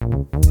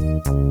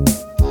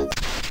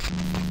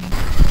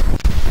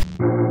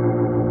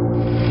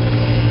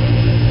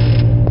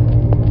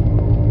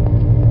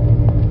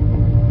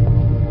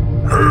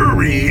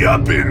Hurry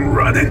up and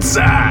run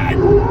inside.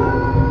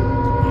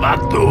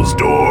 Lock those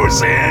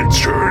doors and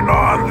turn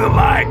on the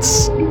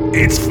lights.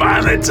 It's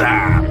finally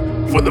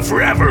time for the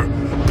Forever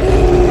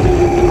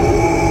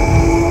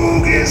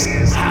Bogus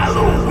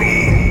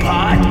Halloween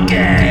Podcast.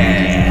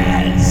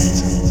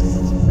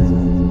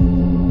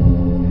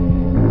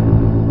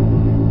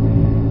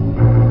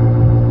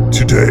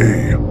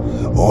 Today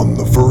on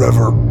the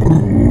Forever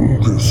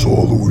Bogus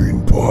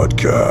Halloween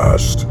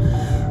Podcast,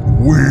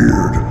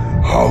 Weird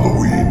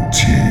Halloween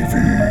TV.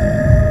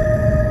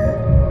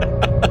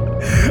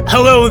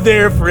 Hello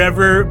there,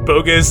 Forever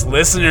Bogus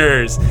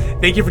listeners.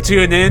 Thank you for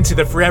tuning in to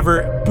the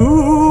Forever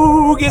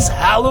Bogus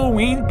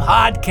Halloween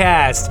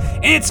Podcast.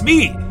 And it's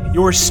me,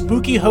 your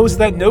spooky host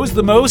that knows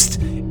the most,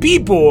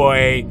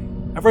 B-Boy.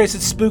 I've already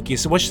said spooky,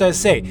 so what should I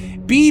say?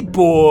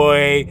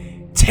 B-Boy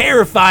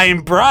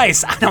Terrifying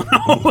Bryce. I don't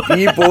know.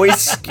 B-Boy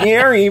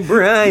Scary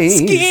Bryce.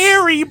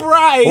 Scary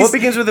Bryce. What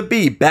begins with a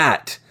B?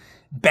 Bat.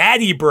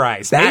 Batty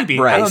Bryce, Bat maybe.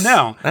 Bryce. I don't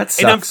know. That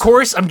And of sucks.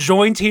 course, I'm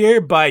joined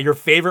here by your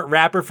favorite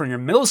rapper from your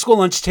middle school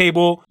lunch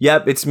table.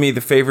 Yep, it's me, the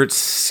favorite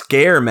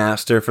scare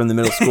master from the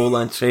middle school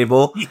lunch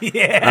table.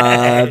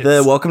 Yes.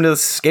 Welcome to the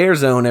Scare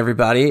Zone,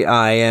 everybody.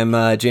 I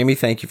am Jamie.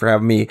 Thank you for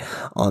having me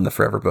on the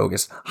Forever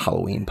Bogus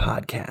Halloween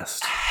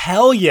Podcast.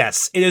 Hell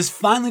yes. It is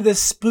finally the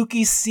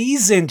spooky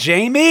season,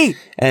 Jamie.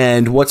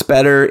 And what's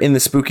better in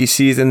the spooky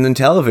season than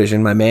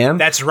television, my man?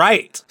 That's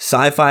right.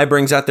 Sci-Fi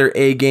brings out their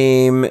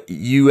A-game.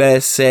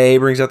 USA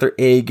brings out their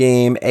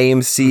A-game.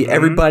 AMC,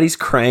 everybody's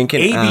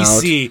cranking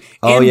ABC,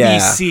 out.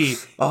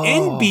 NBC, Oh,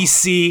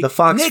 NBC, the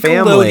Fox Nickelodeon,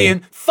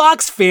 family.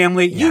 Fox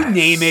Family, you Yes.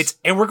 name it.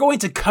 And we're going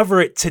to cover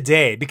it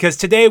today because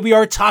today we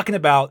are talking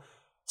about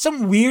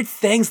some weird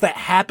things that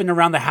happen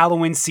around the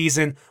Halloween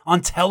season on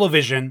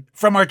television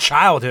from our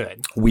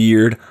childhood.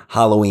 Weird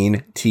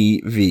Halloween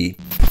TV.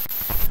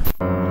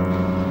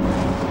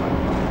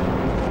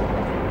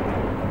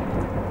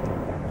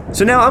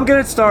 So now I'm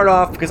going to start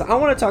off because I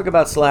want to talk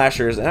about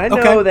slashers, and I know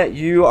Okay. that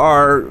you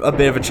are a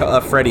bit of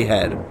a Freddy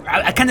head.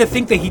 I kind of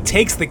think that he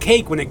takes the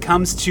cake when it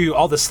comes to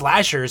all the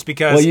slashers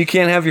because... Well, you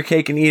can't have your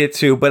cake and eat it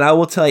too, but I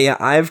will tell you,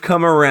 I've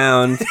come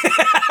around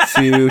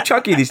to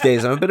Chucky these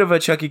days. I'm a bit of a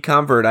Chucky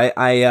convert.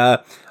 I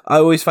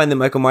always find that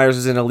Michael Myers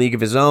is in a league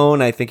of his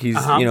own. I think he's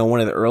one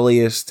of the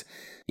earliest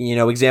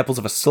examples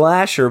of a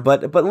slasher.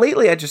 But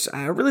lately,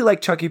 I really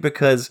like Chucky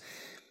because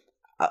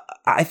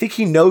I think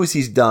he knows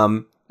he's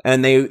dumb.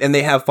 And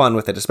they have fun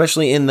with it,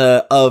 especially in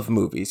the Of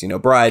movies,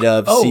 Bride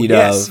of, Seed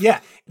yes, of.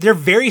 yeah. They're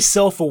very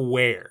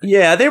self-aware.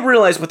 Yeah, they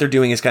realize what they're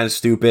doing is kind of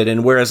stupid.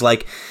 And whereas,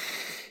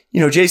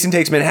 Jason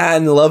Takes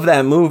Manhattan, love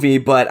that movie,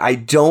 but I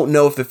don't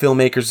know if the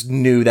filmmakers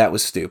knew that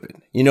was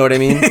stupid. You know what I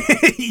mean?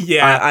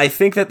 Yeah. I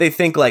think that they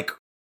think,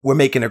 we're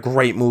making a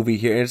great movie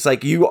here. And it's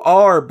like, you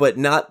are, but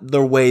not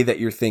the way that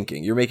you're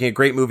thinking. You're making a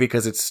great movie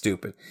because it's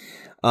stupid.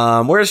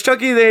 Whereas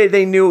Chucky,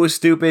 they knew it was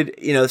stupid.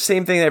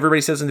 Same thing that everybody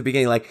says in the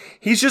beginning,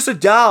 he's just a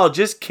doll,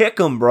 just kick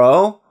him,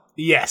 bro.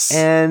 Yes.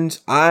 And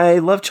I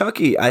love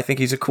Chucky. I think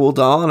he's a cool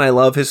doll, and I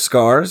love his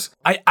scars.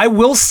 I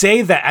will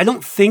say that I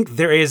don't think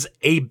there is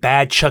a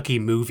bad Chucky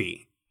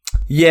movie.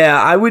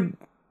 Yeah, I would.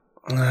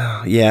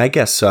 Yeah, I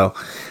guess so.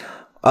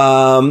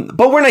 But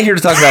we're not here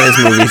to talk about his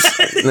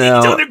movies.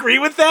 No. You don't agree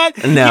with that?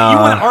 No. You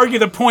want to argue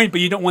the point,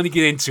 but you don't want to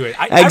get into it.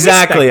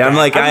 Exactly. I I'm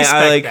respect like, that.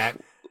 I like. that.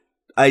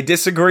 I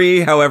disagree.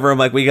 However, I'm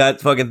like, we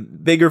got fucking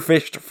bigger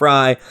fish to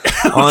fry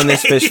on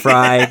this fish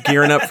fry,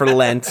 gearing up for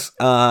Lent.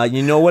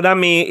 You know what I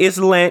mean? It's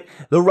Lent.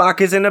 The Rock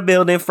is in the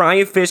building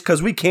frying fish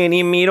because we can't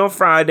eat meat on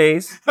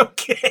Fridays.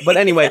 Okay. But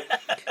anyway,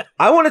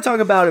 I want to talk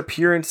about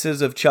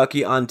appearances of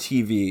Chucky on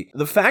TV.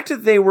 The fact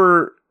that they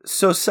were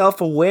so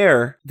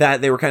self-aware that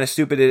they were kind of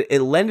stupid,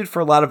 it lended for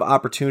a lot of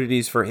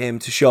opportunities for him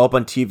to show up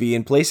on TV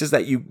in places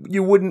that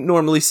you wouldn't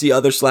normally see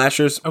other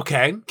slashers.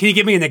 Okay. Can you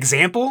give me an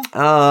example?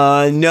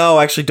 No,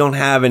 I actually don't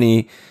have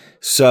any.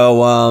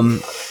 So,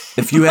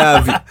 if you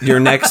have your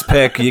next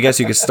pick, I guess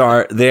you could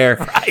start there.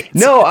 Right.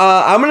 No,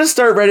 I'm going to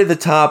start right at the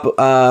top.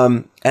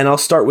 And I'll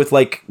start with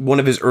one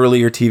of his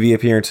earlier TV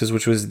appearances,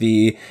 which was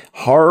the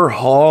Horror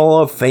Hall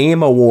of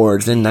Fame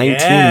Awards in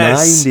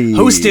 1990. Yes.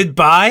 Hosted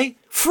by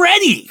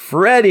Freddy.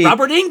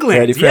 Robert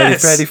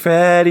Englund.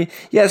 Freddy.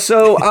 Yeah,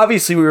 so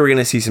obviously we were going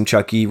to see some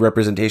Chucky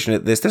representation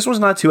at this. This was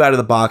not too out of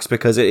the box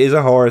because it is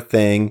a horror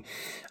thing.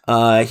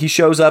 He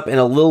shows up in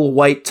a little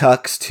white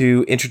tux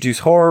to introduce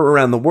Horror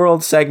Around the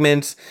World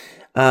segment.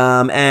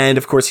 And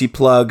of course he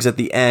plugs at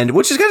the end,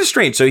 which is kind of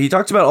strange. So he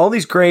talks about all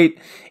these great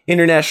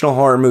international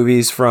horror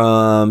movies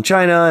from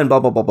China and blah,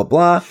 blah, blah, blah,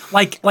 blah.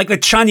 Like the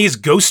Chinese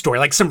ghost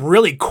story, some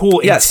really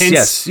cool,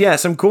 intense. Yeah,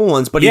 some cool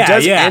ones. But he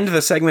does end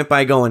the segment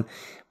by going,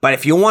 but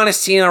if you want to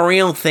see the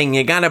real thing,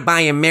 you gotta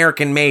buy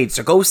American Made.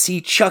 So go see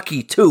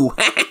Chucky 2.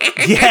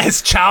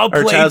 Yes,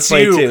 Child's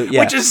Play 2, yeah.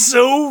 which is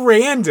so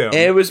random.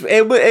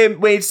 It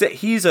waits that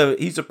he's a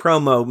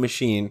promo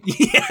machine.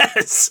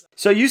 Yes.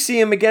 So you see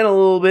him again a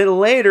little bit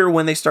later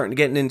when they start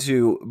getting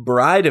into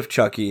Bride of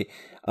Chucky.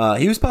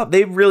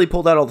 They really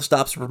pulled out all the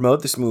stops to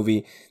promote this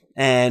movie,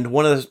 and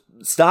one of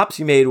the stops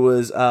he made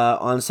was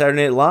on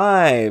Saturday Night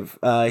Live.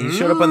 He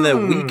showed up on the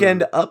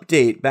Weekend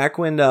Update back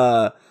when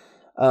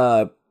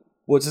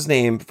what's his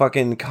name?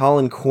 Fucking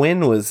Colin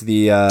Quinn was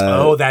the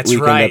that's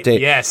Weekend right. Update.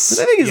 Yes, Which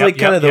I think he's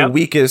kind of the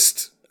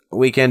weakest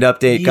Weekend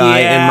Update guy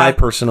in my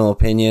personal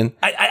opinion.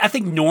 I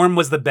think Norm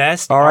was the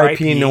best.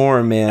 R.I.P.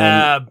 Norm,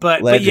 man.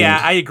 But yeah,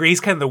 I agree. He's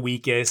kind of the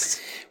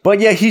weakest. But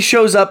yeah, he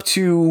shows up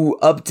to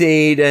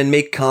update and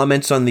make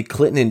comments on the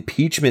Clinton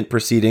impeachment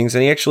proceedings,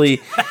 and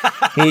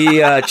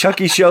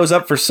Chucky shows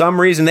up for some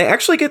reason. They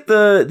actually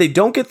they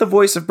don't get the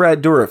voice of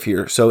Brad Dourif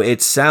here, so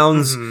it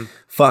sounds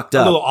fucked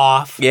up, a little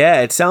off.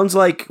 Yeah, it sounds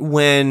like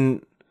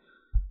when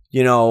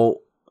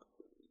Jim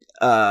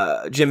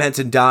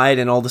Henson died,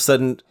 and all of a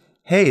sudden,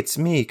 hey, it's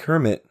me,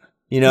 Kermit.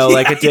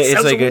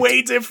 It's like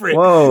way different.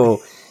 Whoa.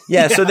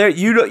 Yeah, so there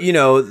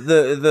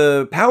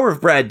the power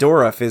of Brad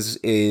Dourif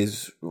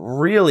is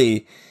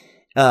really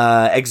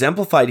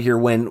exemplified here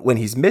when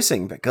he's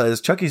missing, because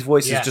Chucky's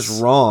voice is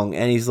just wrong,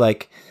 and he's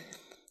like,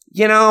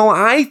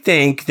 I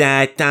think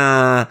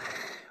that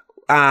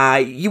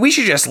we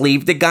should just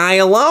leave the guy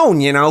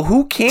alone.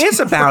 Who cares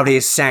about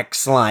his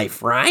sex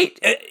life, right?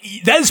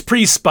 That is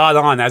pretty spot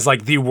on as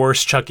like the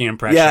worst Chucky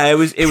impression. Yeah, it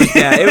was.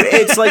 Yeah,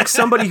 it's like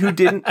somebody who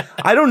didn't.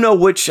 I don't know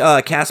which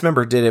cast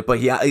member did it, but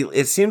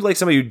it seemed like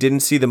somebody who didn't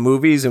see the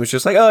movies and was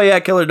just like, "Oh yeah,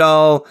 Killer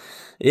Doll."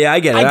 Yeah,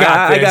 I get it.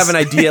 I have an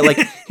idea. Like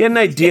he had an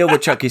idea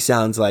what Chucky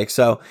sounds like.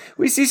 So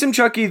we see some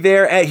Chucky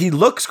there. He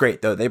looks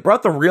great though. They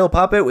brought the real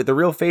puppet with the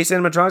real face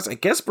animatronics. I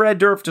guess Brad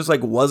Dourif just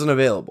like wasn't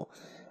available.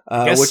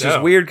 Which is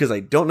weird because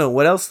I don't know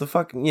what else the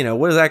fuck,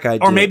 what does that guy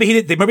do? Or maybe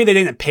they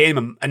didn't pay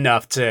him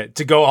enough to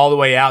go all the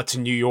way out to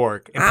New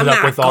York and put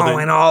up with all the... I'm not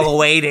going all the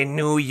way to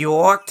New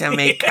York to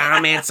make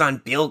comments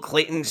on Bill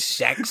Clinton's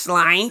sex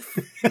life.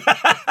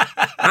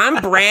 I'm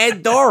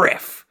Brad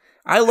Dourif.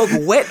 I look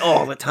wet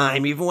all the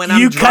time, even when I'm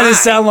dry. You kind of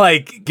sound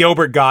like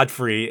Gilbert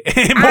Godfrey.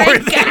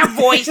 I'm gonna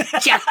voice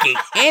Chucky.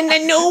 In the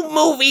new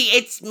movie,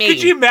 it's me.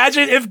 Could you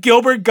imagine if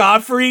Gilbert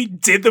Godfrey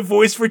did the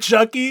voice for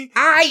Chucky?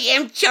 I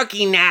am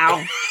Chucky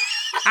now.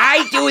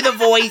 I do the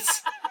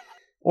voice.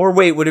 Or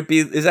wait,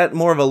 is that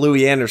more of a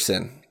Louis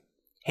Anderson?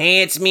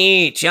 Hey, it's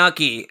me,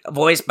 Chucky,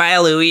 voiced by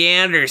Louis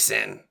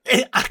Anderson.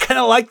 I kind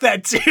of like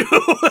that too.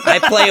 I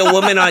play a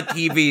woman on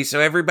TV, so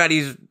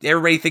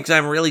everybody thinks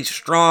I'm really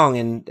strong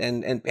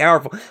and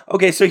powerful.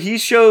 Okay, so he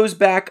shows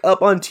back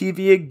up on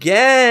TV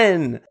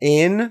again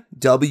in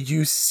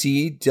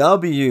WCW.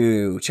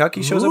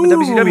 Chucky shows up in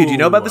WCW. Do you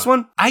know about this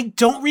one? I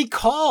don't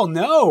recall,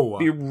 no.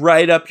 Be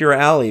right up your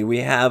alley. We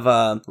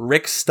have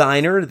Rick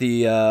Steiner,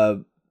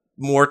 the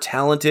more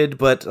talented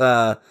but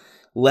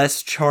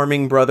less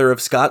charming brother of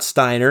Scott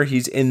Steiner.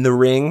 He's in the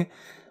ring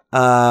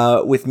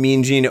with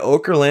Mean Gene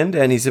Okerlund,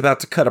 and he's about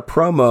to cut a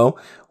promo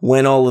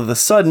when all of a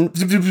sudden, on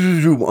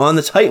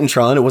the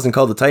Titantron, it wasn't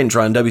called the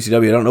Titantron in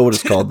WCW, I don't know what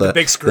it's called. The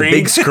big screen. The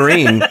big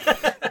screen.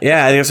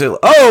 Yeah, I think it's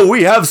like,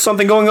 we have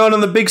something going on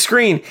the big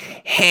screen.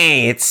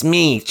 Hey, it's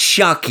me,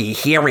 Chucky,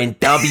 here in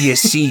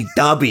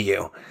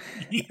WCW.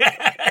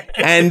 Yes.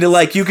 And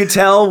like, you could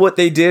tell what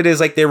they did is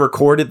like they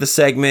recorded the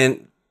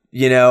segment,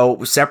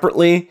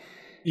 separately.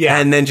 Yeah.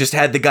 And then just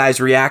had the guys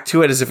react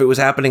to it as if it was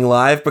happening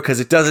live, because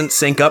it doesn't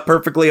sync up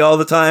perfectly all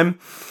the time.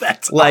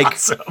 That's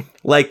awesome.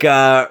 Like,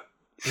 I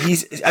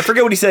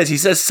forget what he says. He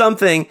says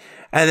something,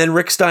 and then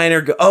Rick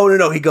Steiner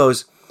he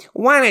goes,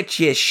 why don't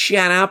you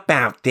shut up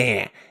out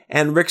there?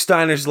 And Rick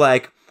Steiner's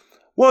like,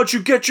 why don't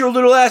you get your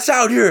little ass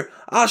out here?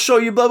 I'll show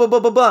you blah, blah, blah,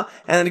 blah, blah.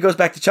 And then he goes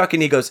back to Chuck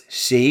and he goes,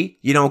 see,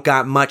 you don't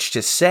got much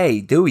to say,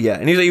 do you?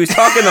 And he was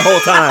talking the whole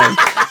time.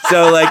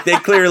 So, like, they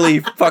clearly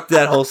fucked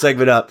that whole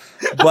segment up.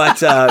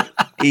 But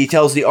he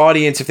tells the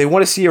audience if they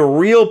want to see a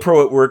real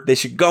pro at work, they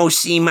should go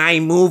see my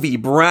movie,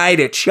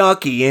 Bride of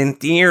Chucky, in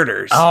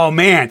theaters. Oh,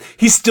 man.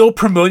 He's still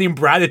promoting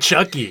Bride of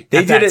Chucky.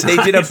 They did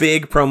a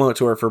big promo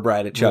tour for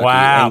Bride of Chucky,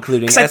 wow,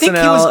 including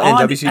SNL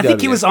and WCW. I think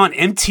he was on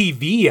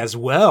MTV as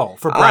well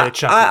for Bride of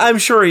Chucky. I'm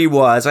sure he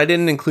was. I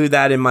didn't include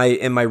that in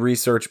my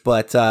research,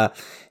 but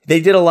they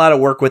did a lot of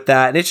work with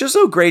that. And it's just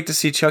so great to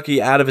see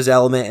Chucky out of his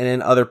element and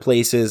in other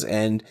places.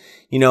 And,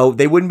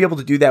 they wouldn't be able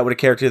to do that with a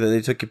character that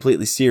they took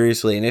completely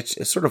seriously. And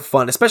it's sort of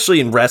fun, especially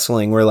in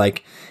wrestling where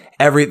like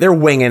they're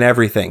winging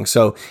everything.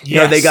 So,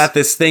 they got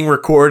this thing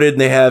recorded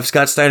and they have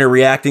Scott Steiner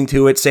reacting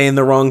to it, saying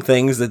the wrong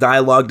things. The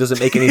dialogue doesn't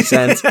make any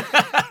sense.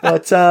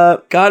 But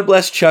God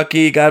bless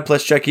Chucky. God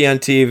bless Chucky on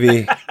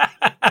TV.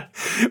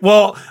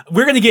 Well,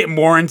 we're going to get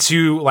more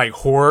into like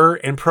horror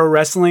and pro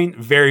wrestling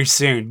very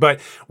soon. But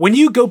when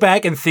you go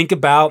back and think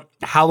about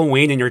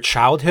Halloween in your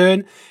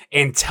childhood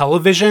and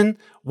television,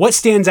 what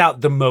stands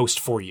out the most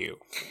for you?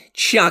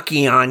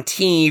 Chucky on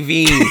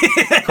TV,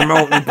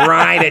 promoting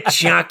Bride of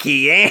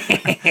Chucky.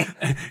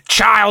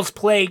 Child's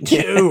Play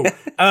 2.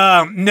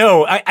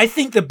 No, I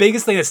think the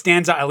biggest thing that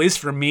stands out, at least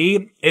for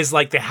me, is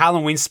like the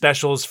Halloween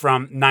specials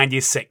from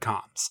 90s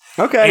sitcoms.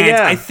 Okay,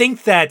 and I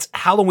think that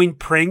Halloween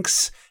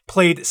pranks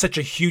played such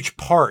a huge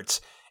part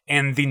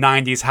in the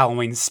 90s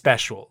Halloween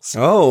specials.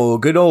 Oh,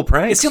 good old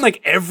prank. It seemed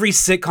like every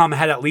sitcom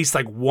had at least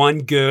like one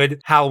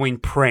good Halloween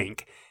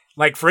prank.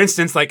 Like, for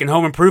instance, like in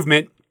Home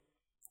Improvement,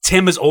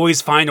 Tim was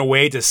always find a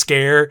way to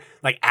scare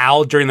like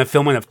Al during the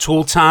filming of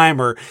Tool Time,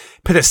 or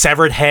put a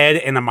severed head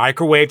in the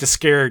microwave to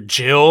scare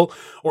Jill,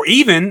 or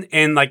even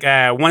in like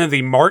one of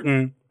the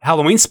Martin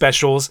Halloween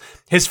specials,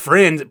 his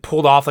friend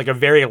pulled off like a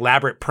very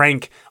elaborate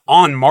prank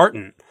on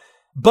Martin.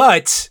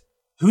 But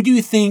who do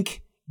you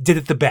think did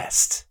it the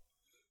best?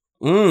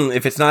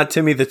 If it's not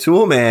Timmy the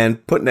Tool Man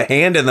putting a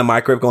hand in the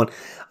microwave going,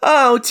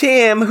 "Oh,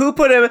 Tim, who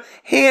put a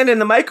hand in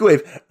the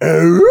microwave?"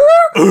 Then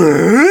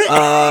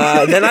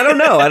I don't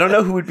know. I don't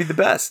know who would be the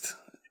best.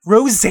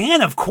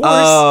 Roseanne, of course.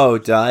 Oh,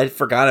 duh, I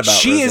forgot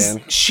about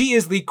Roseanne. She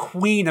is the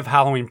queen of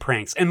Halloween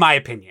pranks, in my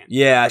opinion.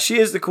 Yeah, she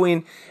is the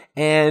queen.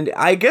 And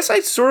I guess I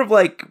sort of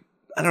like,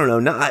 I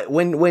don't know,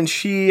 when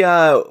she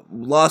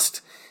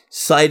lost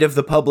sight of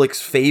the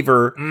public's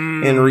favor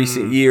in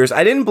recent years,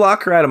 I didn't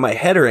block her out of my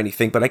head or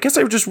anything, but I guess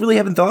I just really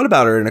haven't thought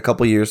about her in a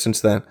couple years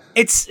since then.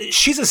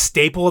 She's a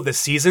staple of the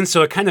season,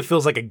 so it kind of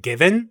feels like a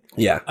given.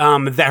 Yeah.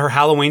 That her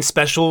Halloween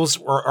specials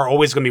are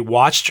always going to be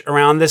watched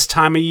around this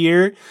time of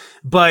year.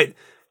 But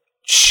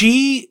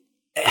she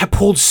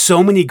pulled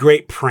so many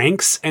great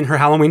pranks in her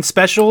Halloween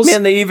specials.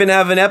 Man, they even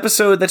have an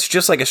episode that's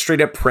just like a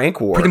straight up prank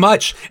war. Pretty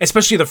much,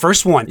 especially the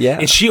first one. Yeah.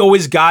 And she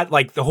always got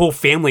like the whole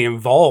family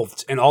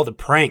involved in all the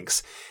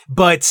pranks.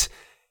 But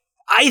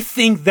I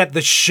think that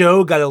the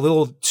show got a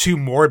little too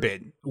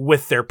morbid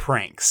with their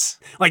pranks.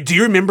 Like, do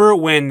you remember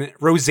when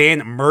Roseanne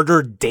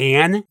murdered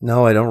Dan?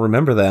 No, I don't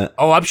remember that.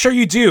 Oh, I'm sure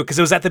you do, because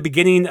it was at the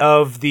beginning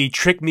of the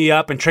Trick Me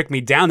Up and Trick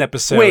Me Down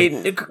episode.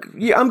 Wait,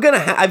 yeah,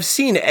 I've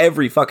seen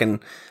every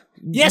fucking...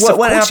 Yes, of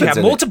course you have,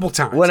 in it? multiple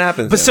times. What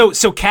happens? But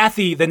so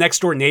Kathy, the next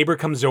door neighbor,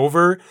 comes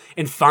over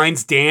and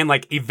finds Dan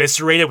like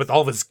eviscerated with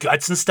all of his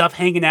guts and stuff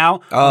hanging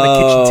out on the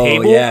kitchen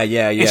table.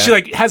 Yeah. And she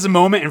like has a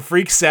moment and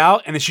freaks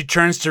out, and then she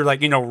turns to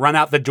like, run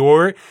out the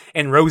door,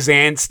 and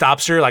Roseanne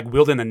stops her like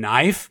wielding a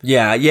knife.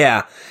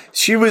 Yeah.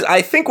 She was,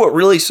 I think what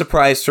really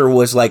surprised her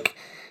was like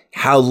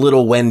how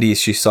little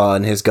Wendy's she saw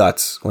in his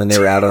guts when they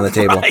were out on the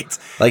table. Right.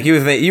 Like you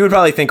would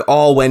probably think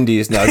all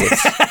Wendy's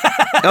nuggets.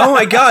 Oh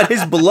my God,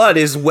 his blood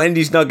is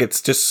Wendy's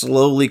nuggets just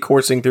slowly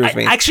coursing through his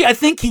veins. Actually, I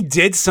think he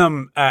did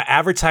some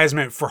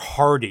advertisement for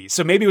Hardee's.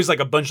 So maybe it was like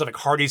a bunch of like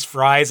Hardee's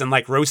fries and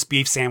like roast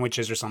beef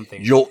sandwiches or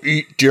something. You'll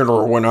eat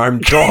dinner when I'm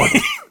done.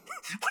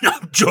 When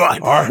I'm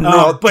done. I'm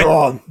not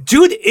done.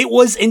 Dude, it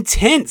was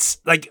intense.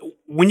 Like,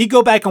 when you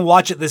go back and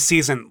watch it this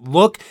season,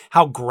 look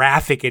how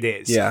graphic it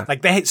is. Yeah.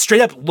 Like, that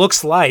straight up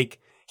looks like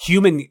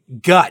human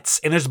guts,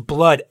 and there's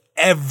blood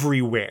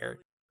everywhere.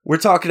 We're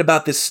talking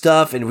about this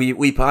stuff, and we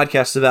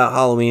podcast about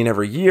Halloween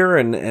every year,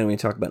 and we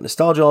talk about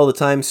nostalgia all the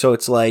time. So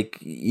it's like,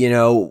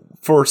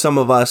 for some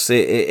of us,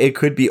 it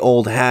could be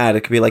old hat.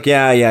 It could be like,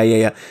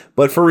 yeah.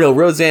 But for real,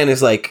 Roseanne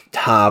is like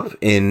top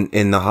in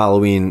the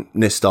Halloween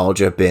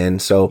nostalgia bin.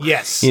 So,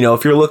 yes,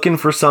 if you're looking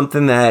for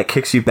something that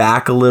kicks you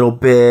back a little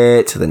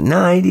bit to the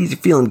 90s, you're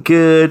feeling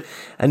good,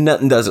 and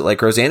nothing does it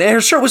like Roseanne. And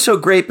her show was so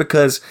great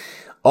because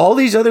all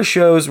these other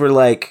shows were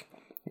like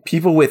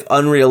people with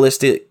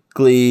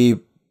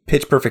unrealistically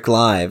pitch perfect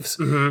lives.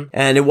 Mm-hmm.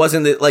 And it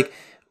wasn't that like,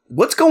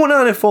 what's going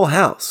on in Full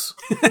House?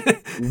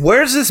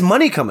 Where's this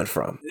money coming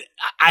from?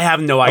 I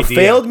have no idea.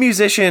 A failed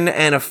musician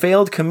and a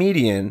failed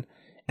comedian.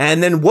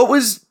 And then what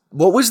was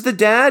the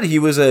dad? He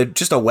was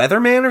just a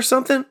weatherman or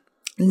something?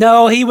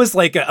 No, he was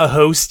like a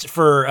host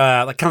for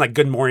like kind of like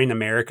Good Morning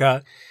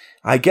America.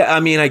 I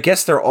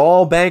guess they're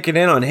all banking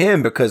in on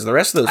him because the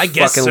rest of those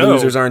fucking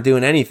losers aren't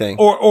doing anything.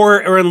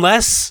 Or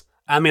unless,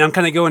 I'm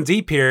kind of going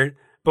deep here,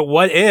 but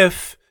what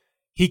if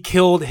he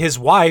killed his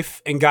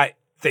wife and got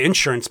the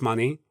insurance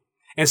money?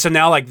 And so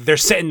now, like, they're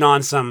sitting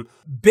on some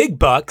big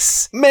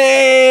bucks.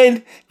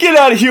 Man, get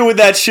out of here with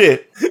that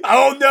shit.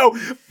 Oh, no.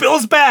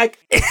 Bill's back.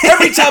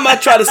 Every time I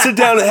try to sit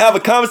down and have a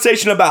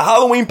conversation about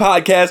Halloween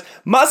podcast,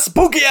 my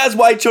spooky-ass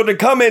white children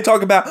come in and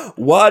talk about,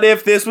 what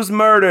if this was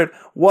murdered?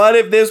 What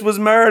if this was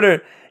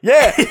murdered?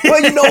 Yeah,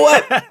 well, you know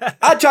what?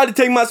 I tried to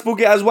take my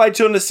spooky-ass white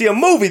children to see a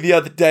movie the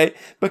other day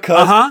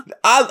because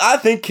I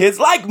think kids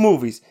like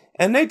movies.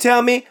 And they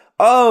tell me,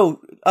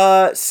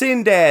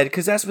 Sinbad,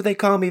 because that's what they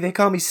call me. They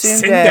call me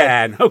Sinbad.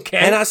 Sinbad, okay.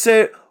 And I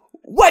said,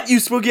 what, you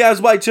spooky-ass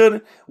white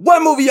children?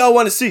 What movie y'all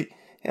want to see?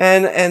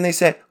 And they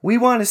said, we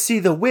want to see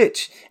The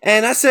Witch.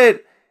 And I said,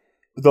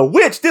 The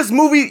Witch? This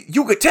movie,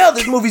 you could tell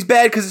this movie's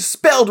bad because it's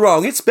spelled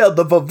wrong. It's spelled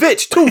The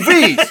Vavitch, 2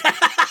 V's.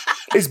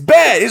 It's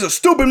bad. It's a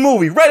stupid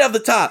movie right off the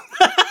top.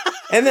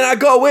 And then I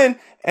go in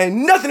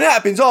and nothing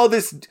happens. All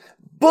this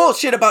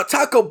bullshit about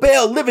Taco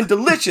Bell living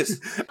delicious.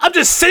 I'm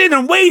just sitting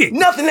and waiting.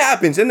 Nothing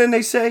happens. And then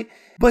they say,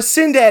 but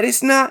Sinbad,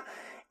 it's not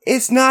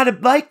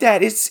like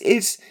that.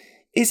 It's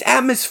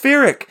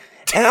atmospheric.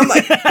 And I'm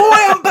like, boy,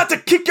 I'm about to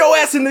kick your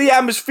ass into the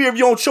atmosphere if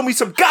you don't show me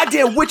some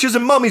goddamn witches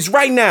and mummies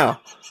right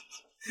now.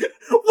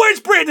 Where's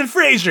Brandon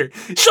Fraser?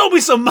 Show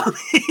me some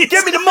mummies.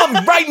 Give me the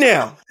mummy right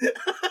now.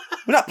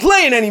 We're not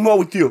playing anymore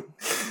with you.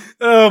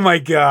 Oh my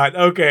God.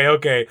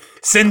 Okay.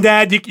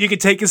 Sinbad, you can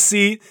take a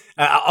seat.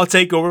 I'll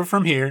take over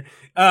from here.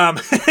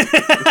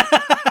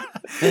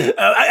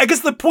 I guess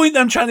the point that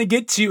I'm trying to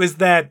get to is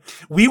that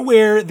we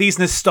wear these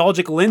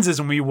nostalgic lenses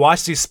when we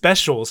watch these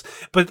specials,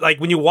 but like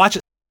when you watch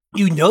it,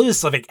 you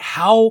notice like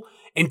how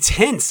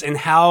intense and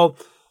how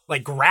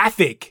like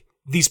graphic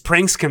these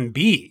pranks can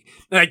be.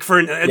 Like for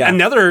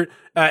another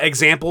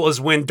example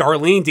is when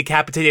Darlene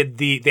decapitated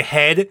the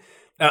head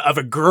of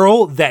a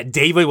girl that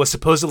David was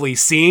supposedly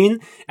seeing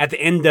at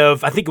the end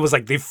of, I think it was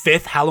like the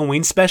 5th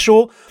Halloween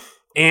special.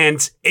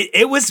 And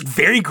it was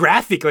very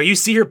graphic. Like you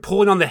see her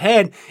pulling on the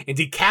head and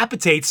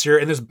decapitates her,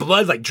 and there's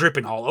blood like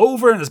dripping all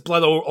over, and there's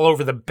blood all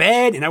over the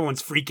bed, and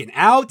everyone's freaking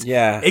out.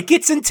 Yeah. It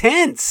gets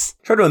intense.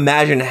 Try to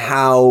imagine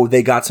how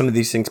they got some of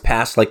these things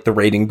past like the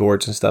rating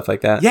boards and stuff like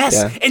that. Yes.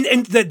 Yeah.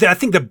 And I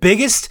think the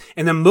biggest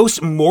and the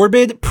most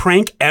morbid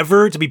prank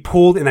ever to be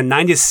pulled in a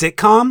 90s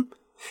sitcom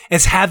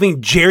is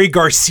having Jerry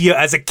Garcia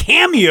as a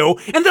cameo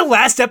in the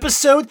last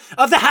episode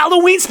of the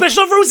Halloween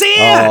special of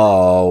Roseanne.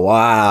 Oh,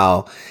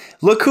 wow.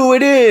 Look who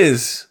it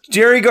is.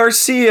 Jerry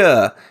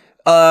Garcia.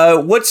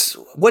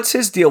 What's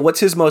his deal? What's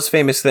his most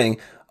famous thing?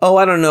 Oh,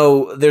 I don't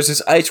know. There's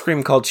this ice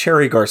cream called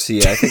Cherry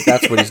Garcia. I think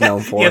that's what he's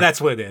known for. Yeah, that's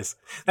what it is.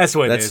 That's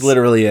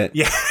literally it.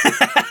 Yeah.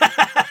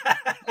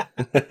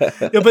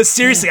 No, but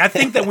seriously, I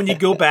think that when you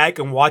go back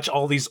and watch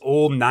all these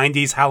old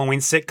 90s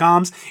Halloween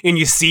sitcoms and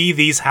you see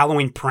these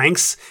Halloween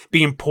pranks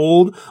being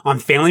pulled on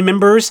family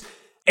members,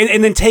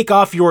 and then take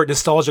off your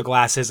nostalgia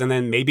glasses and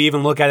then maybe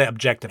even look at it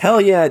objectively. Hell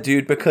yeah,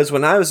 dude, because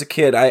when I was a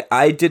kid,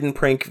 I didn't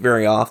prank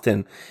very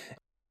often.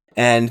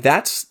 And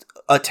that's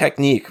a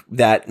technique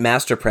that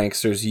master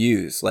pranksters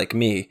use, like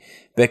me,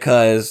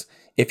 because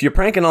if you're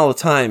pranking all the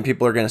time,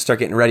 people are going to start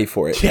getting ready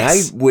for it.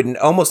 Yes. And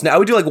I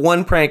would do like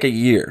one prank a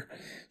year.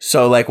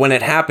 So like when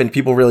it happened,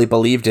 people really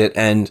believed it.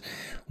 And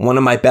one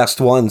of my best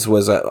ones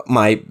was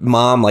my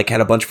mom like had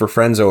a bunch of her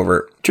friends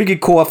over, drinking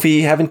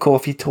coffee, having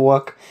coffee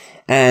talk.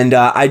 And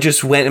I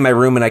just went in my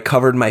room and I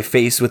covered my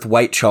face with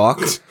white chalk,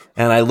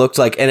 and I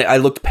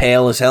looked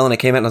pale as hell. And I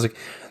came out and I was like,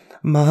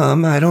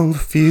 "Mom, I don't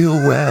feel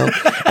well."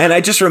 And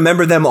I just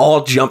remember them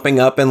all jumping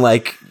up and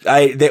like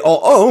they all,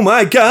 oh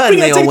my god,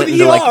 and they all went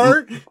into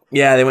like,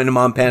 yeah, they went into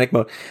mom panic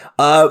mode.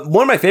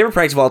 One of my favorite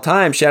pranks of all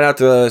time. Shout out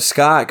to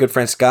Scott, good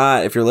friend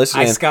Scott, if you're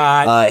listening. Hi,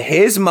 Scott.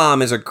 His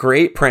mom is a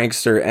great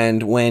prankster,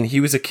 and when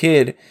he was a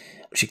kid,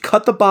 she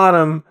cut the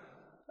bottom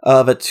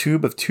of a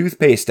tube of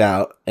toothpaste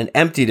out and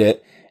emptied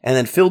it, and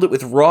then filled it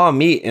with raw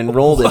meat and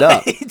rolled it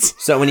up.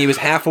 So when he was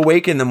half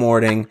awake in the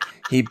morning,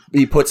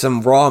 he put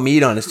some raw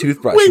meat on his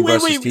toothbrush and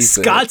brushed his teeth.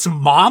 Scott's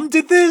mom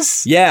did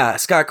this? Yeah,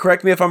 Scott,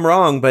 correct me if I'm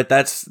wrong, but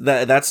that's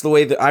the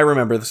way that I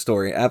remember the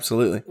story.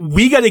 Absolutely.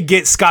 We got to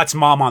get Scott's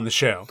mom on the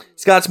show.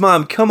 Scott's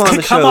mom, come on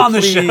the show, come on the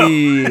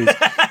please.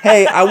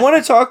 Hey, I want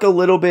to talk a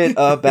little bit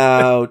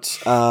about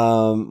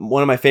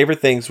one of my favorite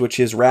things, which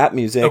is rap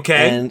music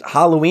and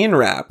Halloween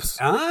raps.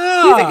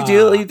 Oh.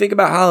 You think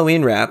about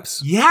Halloween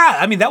raps. Yeah,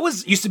 I mean, that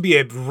used to be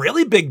a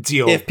really big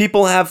deal. If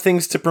people have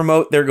things to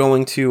promote, they're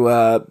going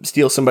to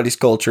steal somebody's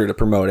culture to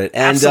promote it.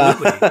 And,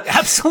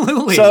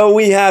 Absolutely. So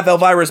we have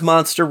Elvira's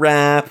Monster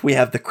Rap. We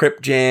have the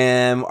Crip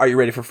Jam. Are You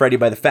Ready for Freddy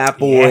by the Fat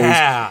Boys?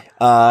 Yeah.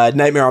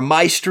 Nightmare on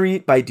My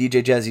Street by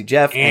DJ Jazzy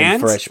Jeff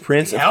and Fresh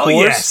Prince, of course.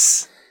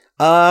 Yes.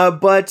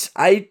 But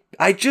I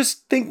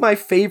just think my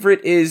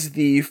favorite is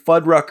the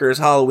Fuddruckers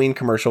Halloween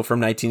commercial from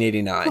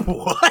 1989.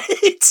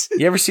 What?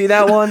 You ever see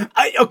that one?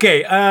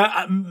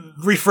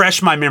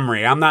 Refresh my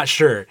memory. I'm not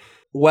sure.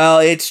 Well,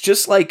 it's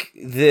just like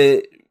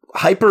the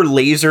hyper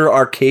laser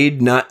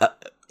arcade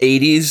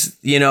 80s,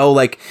 you know,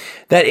 like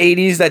that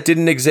 80s that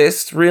didn't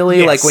exist really.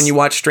 Yes. Like when you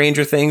watch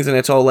Stranger Things and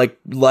it's all like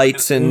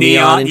lights and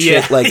neon and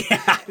shit. Like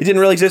it didn't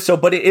really exist. So,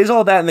 but it is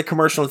all that in the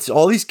commercial. It's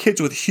all these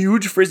kids with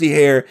huge frizzy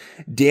hair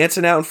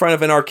dancing out in front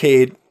of an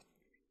arcade,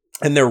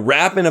 and they're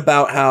rapping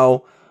about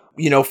how,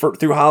 you know,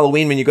 through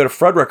Halloween when you go to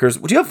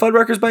Fuddruckers. Do you have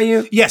Fuddruckers by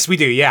you? Yes, we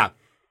do. Yeah.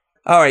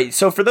 All right,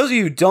 so for those of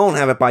you who don't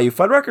have it by you,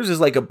 Fuddruckers is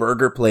like a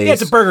burger place. Yeah,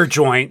 it's a burger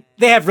joint.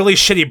 They have really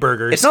shitty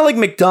burgers. It's not like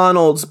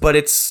McDonald's, but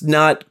it's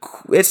not.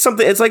 It's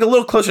something. It's like a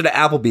little closer to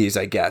Applebee's,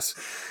 I guess.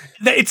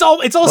 It's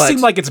all seemed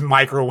like it's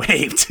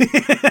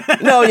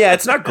microwaved. No, yeah,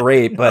 it's not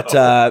great, but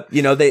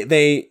you know,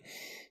 they.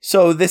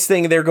 So this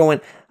thing, they're going,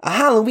 a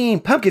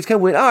Halloween pumpkins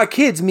come with our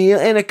kids meal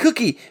and a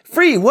cookie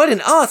free. What an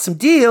awesome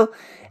deal!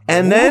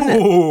 And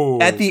then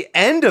at the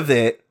end of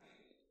it,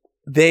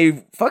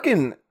 they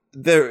fucking.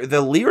 The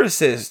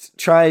lyricist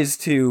tries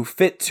to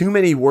fit too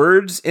many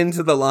words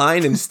into the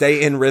line and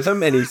stay in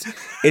rhythm, and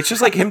it's just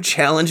like him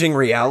challenging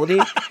reality.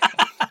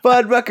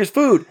 Fuddruckers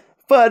food,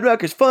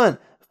 Fuddruckers fun,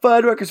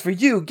 Fuddruckers for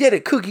you. Get a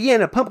cookie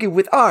and a pumpkin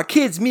with our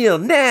kids meal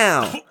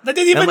now. That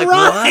didn't even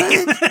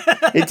rhyme.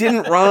 What? It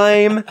didn't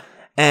rhyme,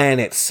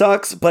 and it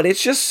sucks, but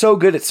it's just so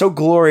good. It's so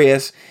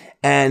glorious,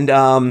 and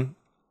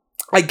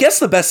I guess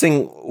the best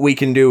thing we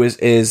can do is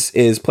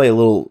play a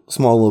small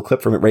little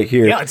clip from it right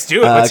here. Yeah, let's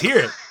do it. Let's hear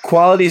it.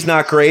 Quality's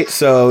not great,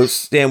 so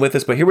stand with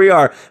us. But here we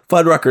are,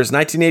 Fuddruckers,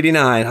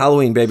 1989,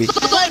 Halloween, baby.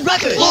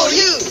 Fuddruckers for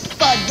you.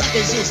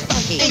 Fuddruckers is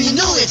funky, and you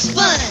know it's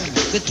fun.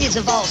 with kids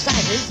of all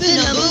sizes. The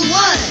number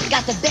one.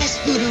 Got the best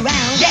food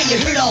around. Yeah, you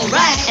heard all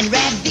right. And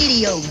rad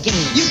video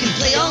games. You can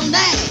play all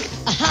night.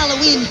 A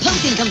Halloween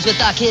pumpkin comes with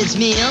our kids'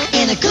 meal.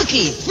 And a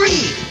cookie,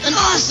 free. An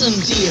awesome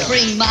deal.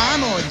 Bring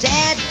mom or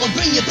dad or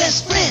bring your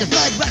best friend. The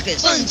Bud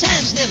Ruckers. Fun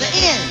times never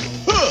end.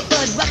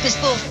 Bud Ruckers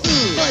for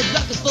food. Bud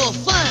Ruckers for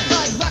fun.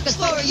 Bud Ruckers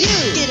for you.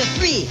 Get a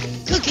free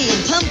cookie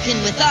and pumpkin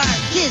with our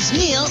kids'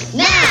 meal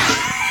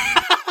now.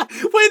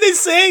 What did they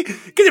say?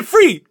 Get a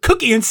free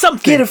cookie and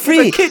something. Get a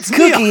free kids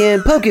cookie meal.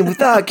 and pumpkin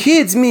with our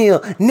kids'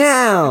 meal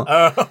now.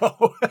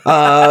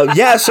 Oh.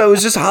 Yeah, so it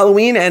was just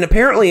Halloween, and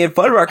apparently at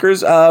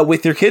Fuddruckers,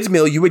 with your kids'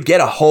 meal, you would get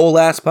a whole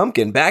ass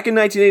pumpkin. Back in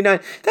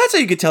 1989, that's how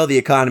you could tell the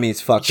economy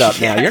is fucked up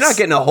now. You're not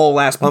getting a whole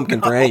ass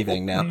pumpkin for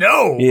anything now.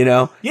 No. You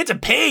know? You have to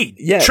pay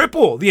Yeah.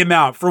 triple the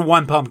amount for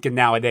one pumpkin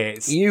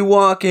nowadays. You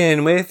walk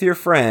in with your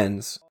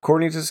friends.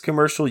 According to this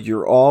commercial,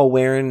 you're all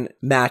wearing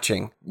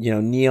matching,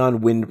 neon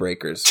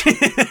windbreakers.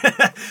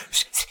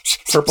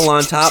 Purple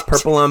on top,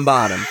 purple on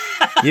bottom.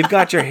 You've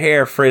got your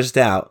hair frizzed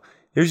out.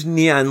 There's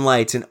neon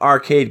lights and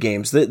arcade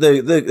games.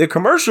 The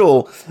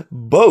commercial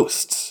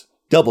boasts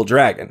Double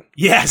Dragon.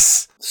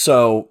 Yes.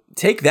 So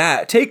take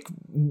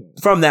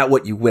from that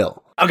what you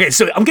will. Okay,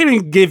 so I'm going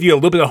to give you a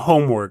little bit of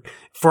homework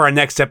for our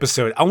next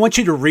episode. I want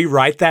you to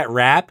rewrite that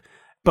rap,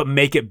 but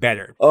make it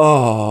better.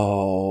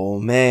 Oh,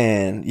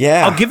 man.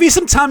 Yeah. I'll give you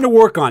some time to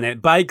work on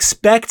it, but I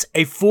expect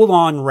a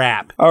full-on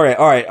rap. All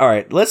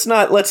right. Let's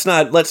not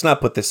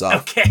put this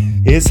off. Okay.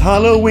 It's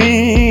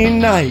Halloween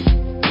night,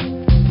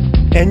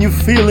 and you're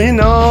feeling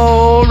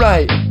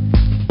alright.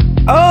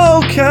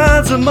 All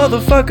kinds of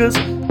motherfuckers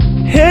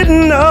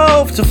heading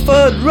off to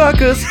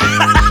Fuddruckers,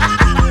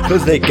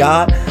 'cause they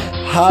got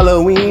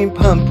Halloween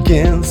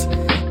pumpkins.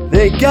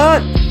 They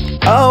got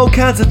all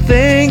kinds of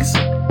things.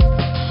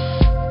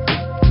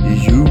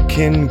 You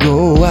can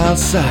go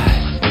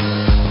outside,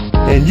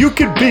 and you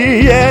could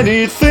be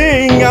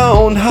anything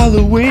on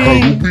Halloween.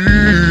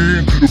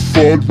 Halloween, the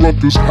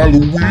Fuddruckers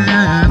Halloween.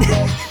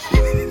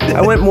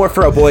 I went more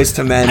for a Boys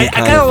to Men I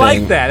kind kind of of like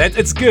thing. that.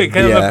 It's good.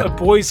 Kind Yeah. of a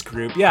boys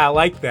group. Yeah, I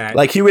like that.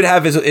 Like he would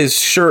have his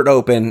shirt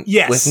open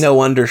Yes. with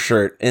no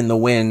undershirt in the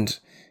wind,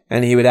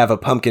 and he would have a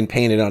pumpkin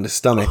painted on his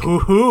stomach.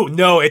 Ooh,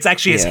 no, it's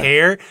actually his Yeah.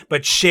 hair,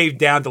 but shaved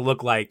down to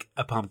look like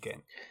a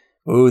pumpkin.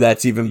 Ooh,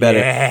 that's even better.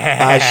 Yeah.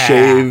 I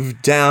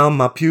shaved down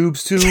my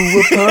pubes to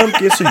a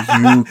pumpkin so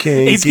you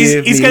can He's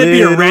give he's me gonna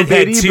be a little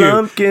redhead bitty too,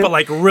 pumpkin. but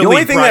like really The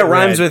only thing that bright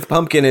rhymes red. with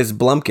pumpkin is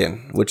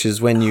blumpkin, which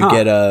is when you Huh.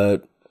 get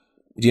a...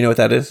 Do you know what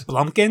that is?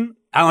 Blumpkin?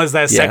 I don't know, is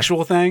that a Yeah.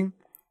 sexual thing?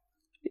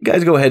 You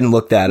guys go ahead and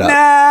look that up. Nah,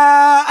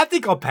 I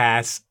think I'll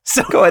pass.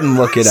 So Go ahead and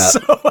look it up.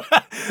 So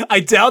I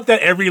doubt that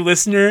every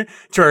listener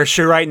to our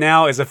show right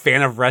now is a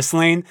fan of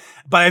wrestling,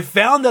 but I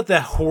found that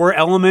the horror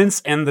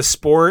elements and the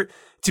sport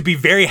to be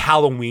very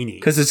Halloween-y.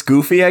 Because it's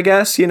goofy, I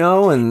guess,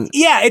 and...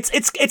 Yeah,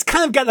 it's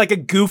kind of got like a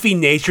goofy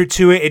nature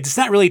to it. It's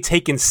not really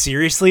taken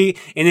seriously,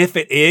 and if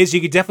it is,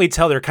 you could definitely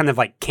tell they're kind of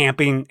like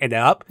camping it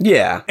up.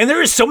 Yeah. And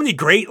there is so many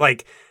great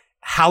like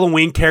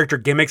Halloween character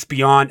gimmicks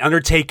beyond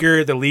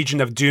Undertaker, the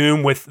Legion of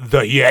Doom with the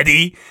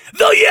Yeti,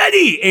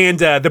 and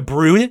the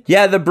Brood.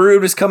 Yeah, the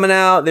Brood was coming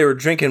out. They were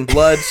drinking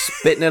blood,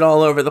 spitting it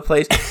all over the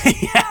place.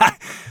 Yeah.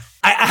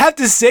 I have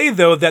to say,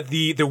 though, that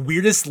the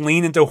weirdest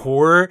lean into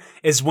horror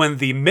is when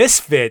the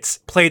Misfits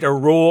played a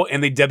role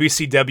in the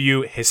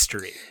WCW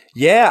history.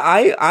 Yeah,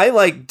 I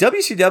like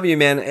WCW,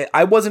 man.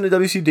 I wasn't a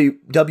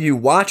WCW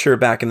watcher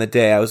back in the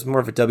day. I was more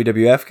of a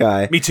WWF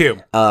guy. Me too.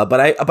 But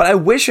I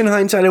wish in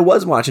hindsight I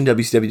was watching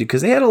WCW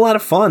because they had a lot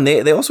of fun.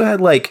 They also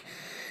had like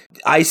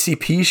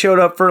ICP showed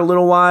up for a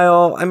little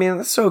while. I mean,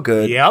 that's so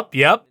good. Yep.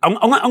 I'm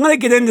going to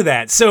get into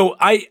that. So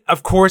I,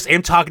 of course,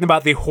 am talking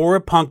about the horror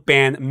punk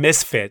band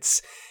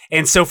Misfits.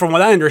 And so from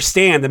what I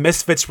understand, the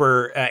Misfits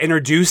were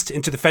introduced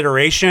into the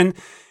Federation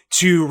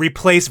to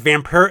replace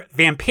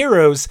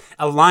Vampiro's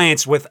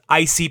alliance with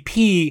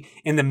ICP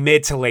in the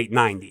mid to late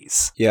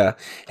 90s. Yeah.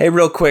 Hey,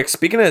 real quick,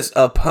 speaking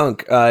of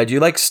punk, do you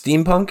like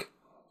steampunk?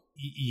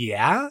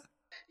 Yeah?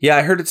 Yeah,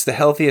 I heard it's the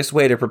healthiest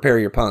way to prepare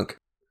your punk.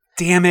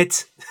 Damn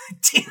it.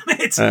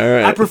 All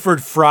right. I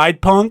preferred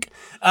fried punk.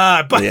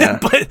 But Yeah.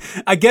 but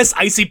I guess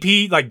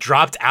ICP like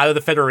dropped out of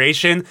the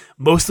Federation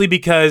mostly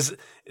because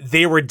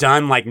they were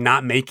done like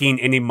not making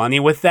any money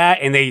with that,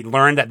 and they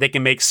learned that they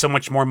can make so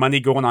much more money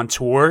going on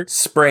tour.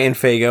 Spraying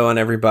Faygo on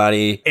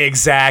everybody.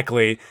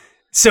 Exactly.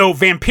 So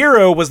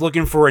Vampiro was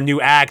looking for a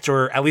new act,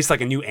 or at least like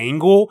a new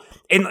angle.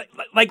 And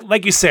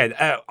like you said,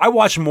 I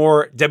watch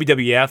more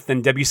WWF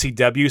than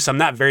WCW, so I'm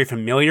not very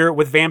familiar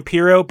with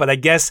Vampiro, but I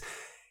guess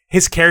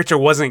his character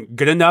wasn't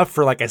good enough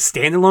for like a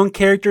standalone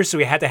character, so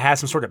he had to have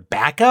some sort of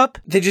backup.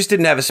 They just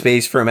didn't have a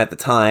space for him at the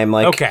time.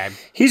 Like, Okay.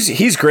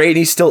 he's great.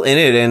 He's still in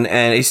it,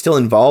 and he's still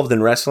involved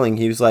in wrestling.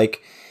 He was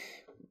like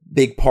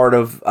big part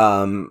of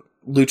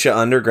Lucha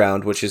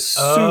Underground, which is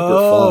super fun.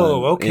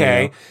 Oh,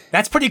 okay. You know?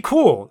 That's pretty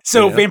cool.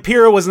 So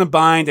Vampiro was in a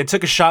bind and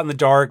took a shot in the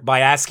dark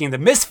by asking the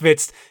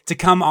Misfits to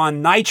come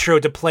on Nitro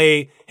to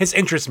play his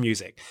interest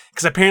music.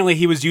 Because apparently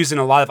he was using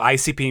a lot of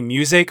ICP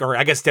music, or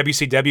I guess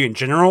WCW in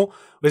general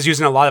was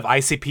using a lot of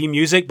ICP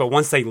music, but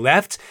once they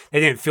left, they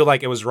didn't feel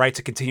like it was right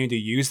to continue to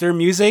use their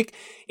music.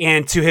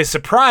 And to his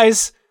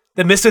surprise,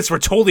 the Misfits were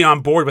totally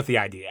on board with the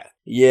idea.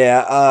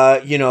 Yeah,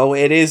 you know,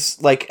 it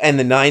is like in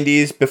the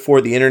 90s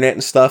before the internet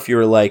and stuff, you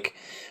were like,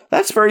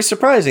 that's very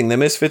surprising. The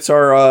Misfits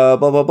are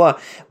blah, blah, blah.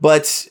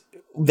 But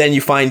then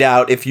you find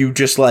out if you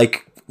just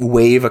like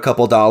wave a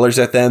couple dollars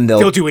at them,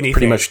 they'll do anything.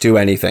 Pretty much do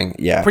anything.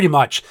 Yeah. Pretty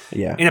much.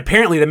 Yeah. And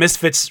apparently the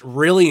Misfits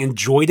really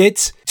enjoyed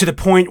it to the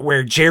point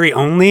where Jerry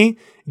Only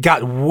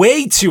got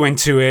way too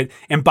into it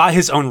and bought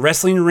his own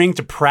wrestling ring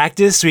to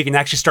practice so he can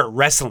actually start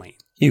wrestling.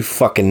 You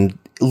fucking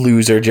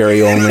loser,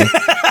 Jerry Only.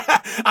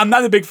 I'm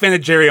not a big fan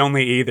of Jerry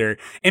Only either.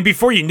 And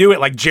before you knew it,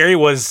 like Jerry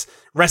was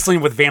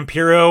wrestling with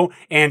Vampiro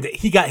and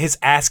he got his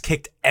ass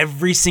kicked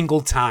every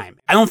single time.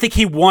 I don't think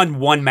he won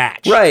one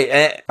match.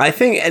 Right. I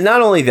think, and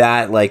not only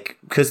that, like,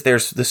 because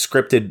there's the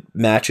scripted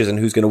matches and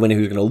who's going to win and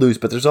who's going to lose,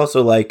 but there's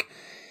also like,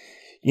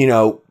 you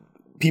know,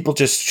 people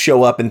just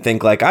show up and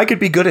think like, I could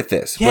be good at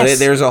this. Yes. But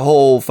there's a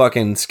whole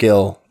fucking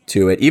skill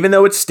to it. Even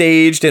though it's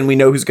staged and we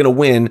know who's going to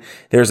win,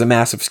 there's a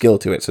massive skill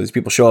to it. So these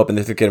people show up and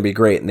they're going to be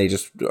great and they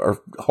just are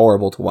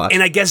horrible to watch.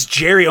 And I guess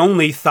Jerry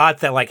Only thought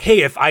that like,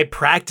 hey, if I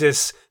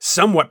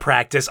somewhat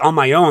practice on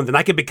my own, then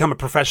I could become a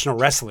professional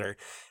wrestler,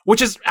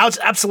 which is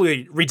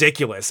absolutely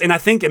ridiculous. And I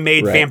think it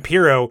made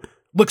Vampiro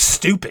look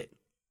stupid.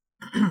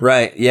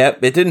 Right.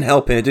 Yep. It didn't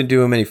help him. It didn't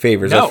do him any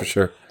favors. No. That's for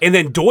sure. And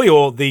then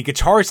Doyle, the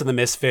guitarist of the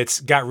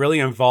Misfits, got really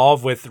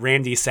involved with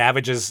Randy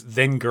Savage's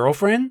then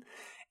girlfriend.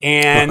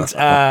 And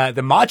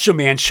the Macho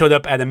Man showed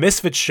up at a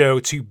Misfits show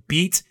to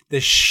beat the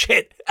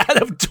shit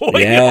out of Doyle.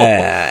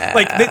 Yeah.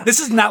 Like, this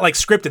is not like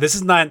scripted. This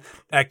is not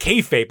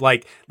kayfabe.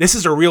 Like, this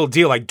is a real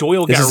deal. Like,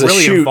 Doyle This got is a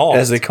really shoot, involved.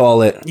 as they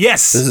call it.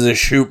 Yes. This is a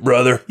shoot,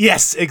 brother.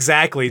 Yes,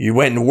 exactly. You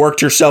went and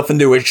worked yourself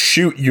into a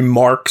shoot, you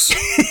marks.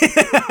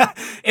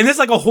 And there's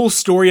like a whole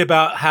story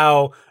about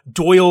how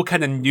Doyle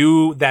kind of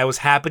knew that was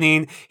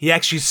happening. He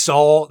actually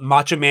saw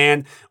Macho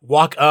Man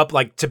walk up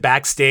like to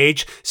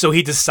backstage. So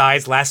he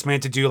decides last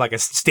minute to do like a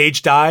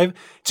stage dive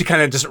to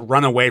kind of just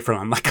run away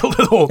from him like a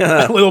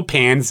little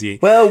pansy.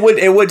 Well,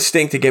 it would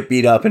stink to get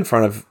beat up in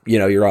front of, you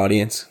know, your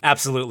audience.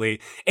 Absolutely.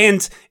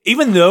 And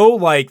even though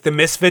like the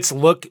Misfits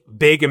look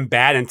big and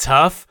bad and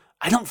tough,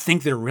 I don't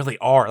think they really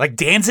are. Like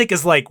Danzig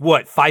is like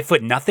what,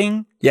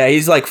 5'0"? Yeah,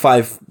 he's like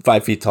 5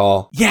 feet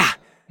tall. Yeah.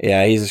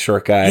 Yeah, he's a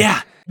short guy.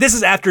 Yeah. This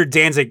is after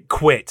Danzig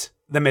quit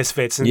the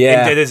Misfits and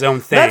did his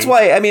own thing. That's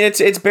why, I mean,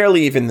 it's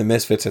barely even the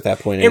Misfits at that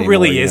point anymore. It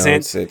really you know?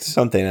 isn't. It's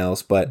something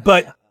else, but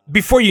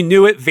before you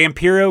knew it,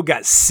 Vampiro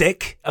got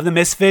sick of the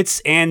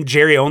Misfits and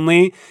Jerry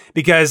Only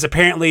because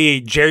apparently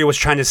Jerry was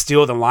trying to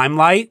steal the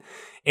limelight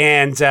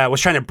and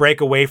was trying to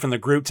break away from the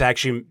group to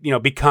actually, you know,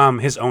 become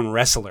his own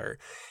wrestler.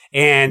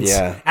 And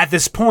at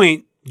this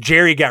point,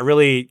 Jerry got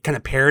really kind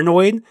of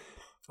paranoid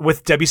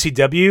with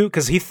WCW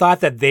because he thought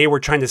that they were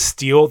trying to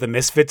steal the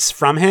Misfits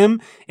from him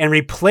and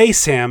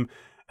replace him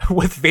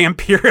with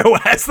Vampiro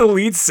as the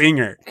lead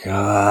singer.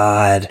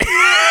 God.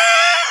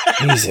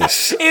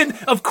 Jesus. And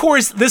of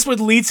course, this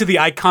would lead to the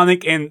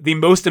iconic and the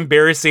most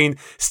embarrassing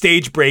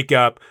stage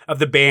breakup of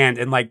the band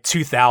in like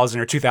 2000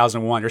 or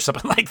 2001 or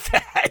something like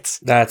that.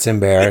 That's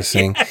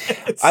embarrassing.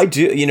 Yes. I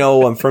do, you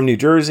know, I'm from New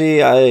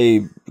Jersey.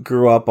 I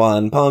grew up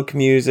on punk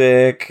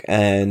music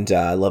and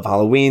I love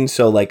Halloween.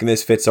 So like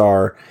Misfits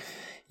are,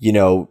 you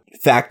know,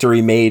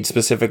 factory made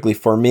specifically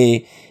for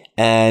me.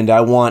 And I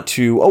want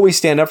to always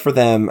stand up for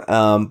them.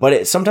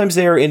 But sometimes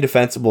they are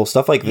indefensible.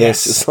 Stuff like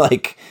this is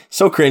like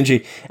so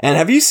cringy. And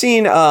have you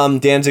seen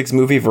Danzig's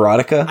movie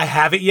Veronica? I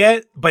haven't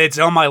yet, but it's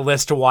on my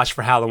list to watch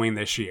for Halloween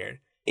this year.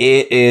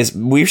 It is.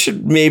 We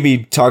should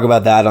maybe talk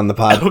about that on the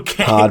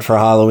pod for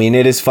Halloween.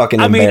 It is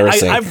fucking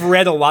embarrassing. I've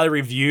read a lot of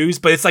reviews,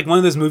 but it's like one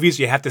of those movies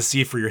you have to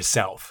see for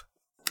yourself.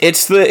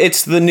 It's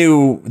the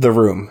new The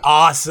Room.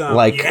 Awesome.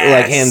 Like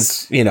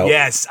hands, you know.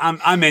 Yes,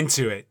 I'm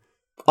into it.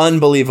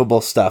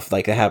 Unbelievable stuff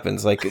like that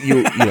happens. Like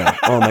you know,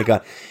 oh my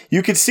God.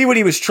 You could see what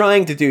he was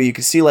trying to do. You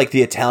could see like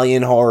the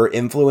Italian horror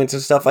influence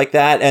and stuff like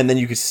that. And then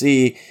you could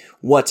see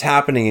what's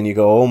happening and you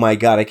go, oh my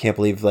God, I can't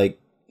believe, like,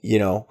 you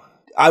know,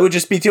 I would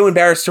just be too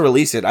embarrassed to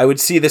release it. I would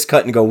see this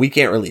cut and go, we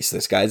can't release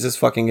this, guys. This is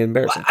fucking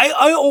embarrassing.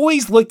 I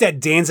always looked at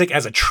Danzig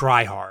as a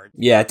tryhard.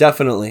 Yeah,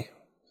 definitely.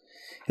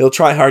 He'll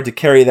try hard to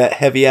carry that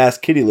heavy ass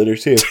kitty litter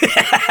too.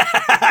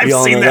 I've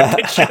seen that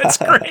picture. It's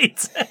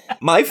great.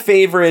 My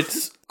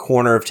favorite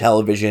corner of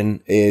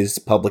television is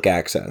public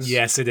access.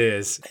 Yes, it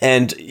is.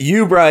 And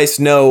you, Bryce,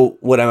 know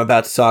what I'm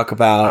about to talk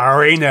about. I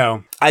already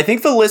know. I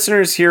think the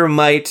listeners here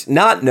might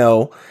not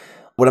know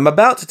what I'm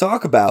about to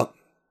talk about.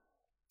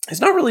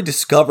 It's not really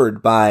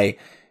discovered by,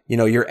 you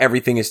know, your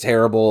everything is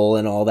terrible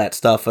and all that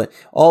stuff.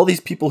 All these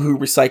people who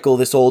recycle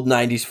this old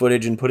 90s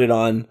footage and put it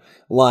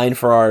online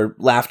for our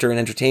laughter and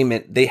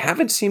entertainment, they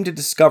haven't seemed to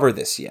discover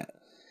this yet.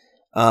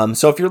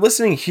 So if you're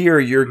listening here,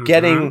 you're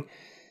getting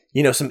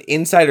some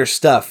insider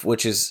stuff,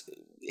 which is,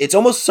 it's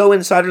almost so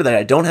insider that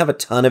I don't have a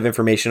ton of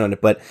information on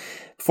it. But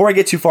before I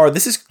get too far,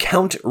 this is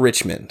Count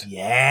Richmond.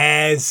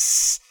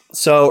 Yes.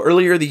 So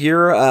earlier the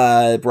year,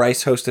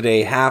 Bryce hosted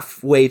a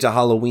halfway to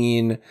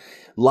Halloween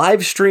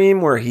live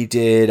stream where he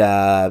did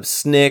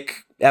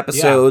Snick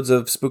episodes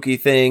of spooky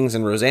things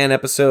and Roseanne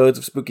episodes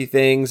of spooky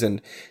things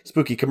and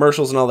spooky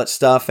commercials and all that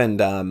stuff.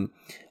 And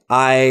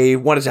I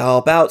wanted to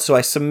help out, so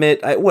I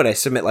submit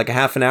like a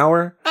half an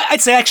hour?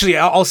 I'd say actually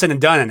all said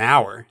and done an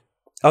hour.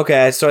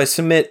 Okay, so I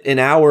submit an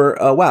hour.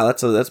 Wow,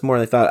 that's more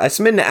than I thought. I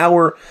submit an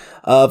hour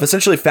of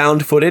essentially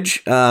found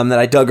footage that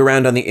I dug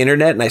around on the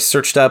internet, and I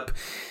searched up.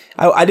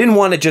 I didn't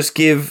want to just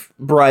give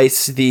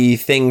Bryce the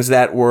things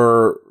that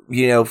were,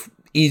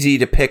 easy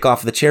to pick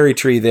off the cherry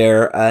tree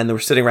there, and they were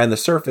sitting around the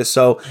surface.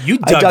 So I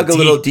dug a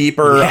little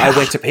deeper. Yeah. I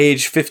went to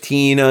page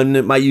 15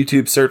 on my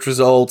YouTube search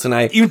results,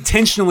 and you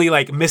intentionally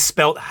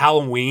misspelt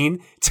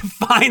Halloween to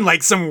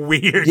find some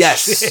weird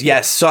shit.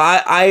 Yes. So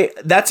I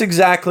that's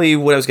exactly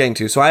what I was getting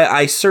to. So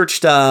I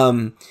searched.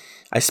 I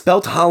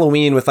spelt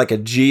Halloween with a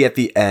G at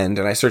the end,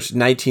 and I searched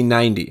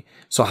 1990.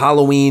 So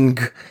Halloween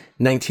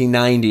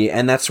 1990,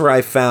 and that's where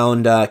I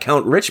found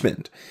Count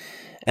Richmond.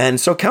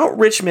 And so Count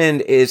Richmond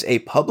is a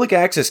public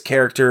access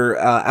character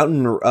out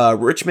in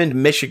Richmond,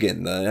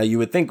 Michigan. You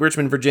would think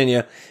Richmond,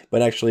 Virginia,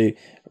 but actually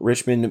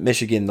Richmond,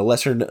 Michigan, the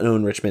lesser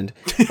known Richmond.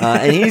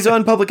 And he's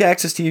on public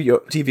access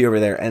TV over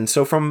there. And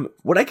so from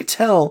what I could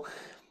tell,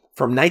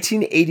 from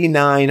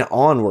 1989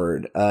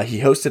 onward,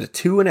 he hosted a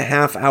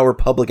 2.5 hour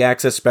public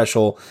access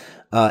special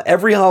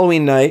every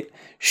Halloween night,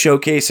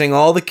 showcasing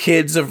all the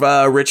kids of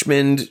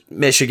Richmond,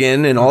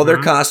 Michigan, and all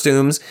their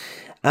costumes.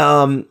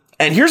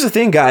 And here's the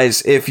thing,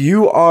 guys. If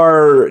you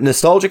are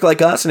nostalgic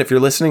like us, and if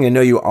you're listening, I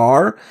know you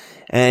are,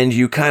 and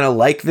you kind of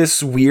like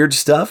this weird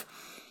stuff,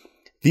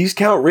 these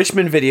Count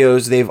Richmond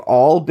videos, they've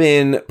all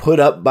been put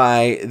up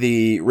by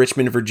the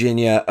Richmond,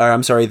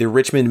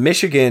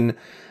 Michigan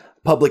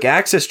public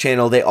access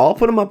channel. They all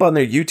put them up on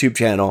their YouTube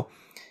channel.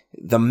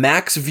 The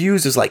max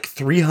views is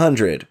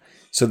 300.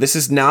 So this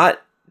is not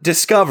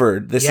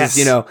discovered. This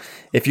is,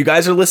 if you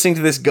guys are listening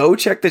to this, go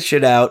check this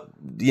shit out.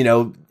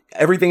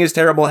 Everything is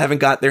terrible. Haven't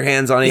got their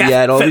hands on it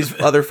yet. All these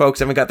other folks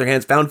haven't got their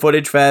hands. Found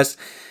Footage Fest.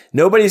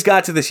 Nobody's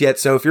got to this yet.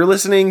 So if you're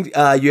listening,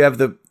 you have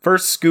the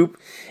first scoop,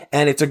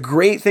 and it's a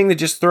great thing to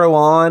just throw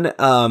on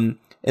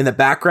in the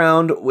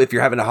background if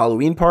you're having a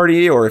Halloween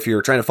party or if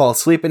you're trying to fall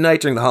asleep at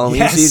night during the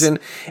Halloween season.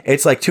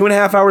 It's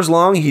 2.5 hours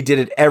long. He did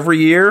it every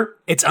year.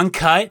 It's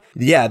uncut.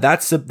 Yeah,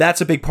 that's a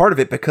big part of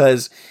it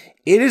because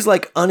it is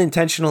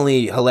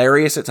unintentionally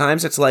hilarious at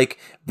times. It's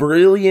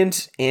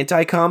brilliant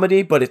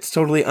anti-comedy, but it's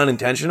totally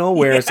unintentional.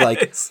 Whereas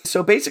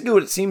so basically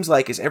what it seems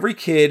like is every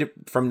kid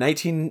from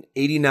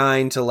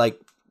 1989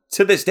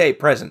 to this day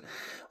present,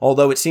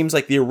 although it seems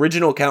like the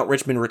original Count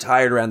Richmond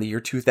retired around the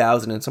year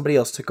 2000 and somebody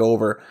else took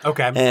over.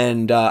 Okay.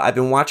 And I've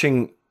been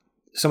watching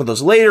some of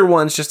those later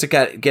ones just to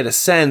get a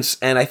sense.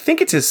 And I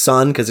think it's his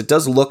son because it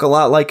does look a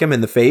lot like him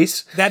in the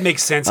face. That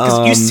makes sense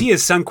because you see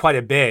his son quite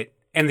a bit.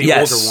 And the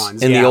older ones.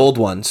 The old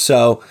ones.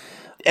 So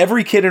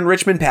every kid in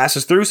Richmond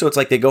passes through. So it's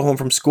they go home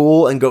from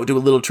school and go do a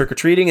little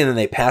trick-or-treating, and then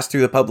they pass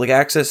through the public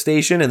access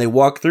station and they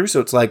walk through.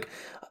 So it's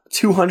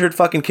 200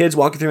 fucking kids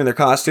walking through in their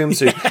costumes.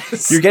 So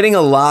you're getting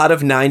a lot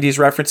of 90s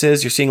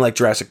references. You're seeing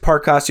Jurassic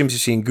Park costumes. You're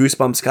seeing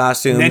Goosebumps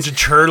costumes. Ninja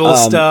Turtle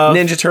stuff.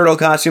 Ninja Turtle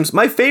costumes.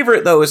 My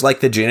favorite, though, is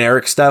the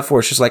generic stuff where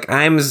it's just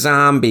I'm a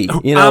zombie.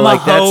 I'm a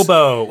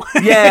hobo.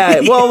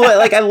 Yeah. Well,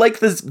 I like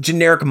the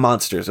generic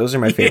monsters. Those are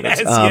my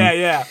favorites. Yes,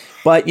 yeah.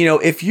 But,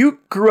 if you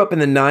grew up in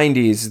the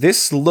 90s,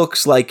 this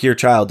looks like your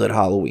childhood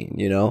Halloween,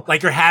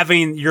 Like you're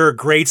having your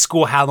grade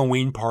school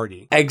Halloween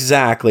party.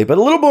 Exactly. But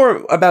a little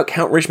more about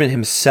Count Richmond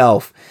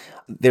himself.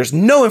 There's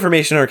no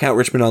information on Count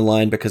Richmond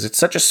online because it's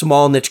such a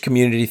small niche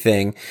community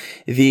thing.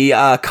 The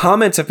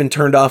comments have been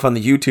turned off on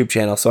the YouTube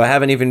channel, so I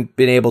haven't even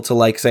been able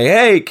to say,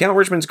 hey, Count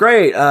Richmond's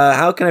great.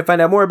 How can I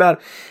find out more about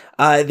it?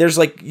 There's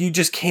you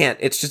just can't.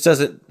 It just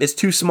doesn't. It's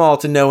too small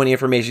to know any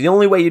information. The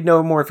only way you'd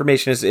know more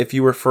information is if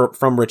you were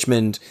from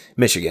Richmond,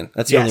 Michigan.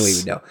 That's the only way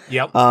you'd know.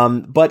 Yep.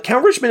 But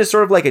Count Richmond is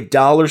sort of like a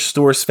dollar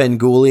store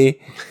Svengoolie.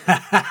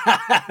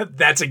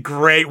 That's a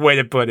great way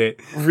to put it.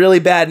 Really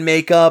bad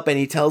makeup, and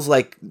he tells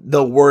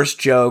the worst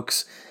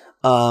jokes.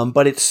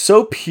 But it's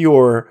so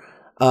pure.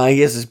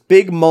 He has this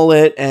big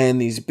mullet and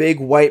these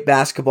big white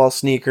basketball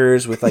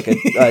sneakers with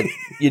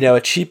a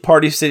cheap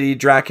Party City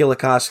Dracula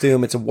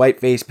costume. It's a white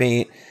face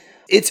paint.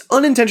 It's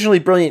unintentionally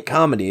brilliant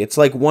comedy. It's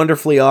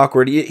wonderfully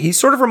awkward. He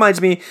sort of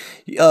reminds me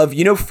of,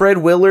 Fred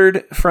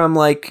Willard from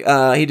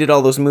he did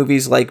all those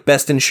movies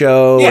Best in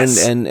Show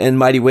and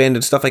Mighty Wind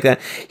and stuff like that.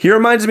 He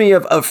reminds me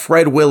of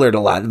Fred Willard a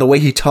lot. The way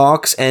he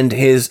talks and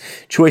his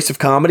choice of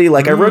comedy.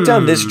 I wrote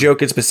down this joke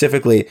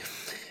specifically.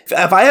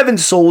 If I haven't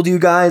sold you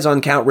guys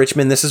on Count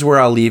Richmond, this is where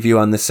I'll leave you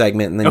on this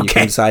segment, and then you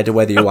can decide to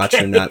whether you watch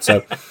it or not.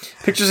 So,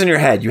 pictures in your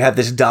head. You have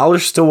this dollar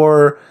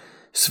store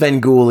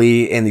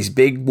Svengoolie in these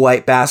big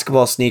white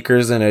basketball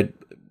sneakers and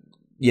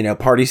a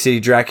Party City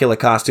Dracula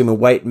costume and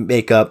white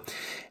makeup,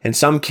 and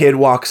some kid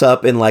walks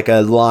up in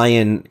a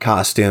lion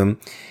costume.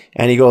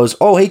 And he goes,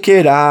 "Oh, hey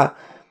kid,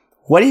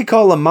 what do you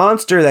call a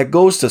monster that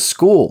goes to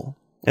school?"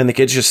 And the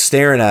kid's just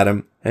staring at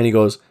him, and he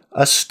goes,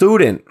 "A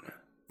student."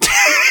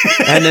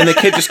 And then the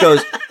kid just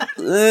goes,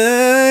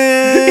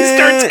 He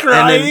starts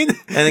crying.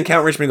 And then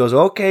Count Richmond goes,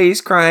 "Okay, he's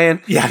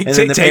crying." Yeah, and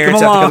then the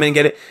parents have to come in and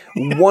get it.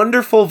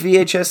 Wonderful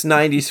VHS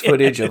 90s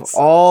footage of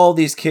all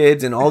these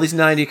kids and all these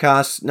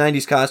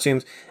 90s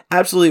costumes.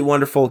 Absolutely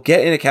wonderful.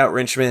 Get into Count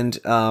Richmond.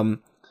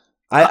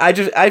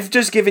 I've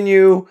just given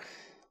you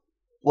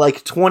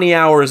like 20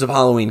 hours of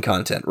Halloween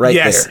content right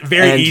there. Yes,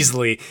 very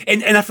easily.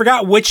 And I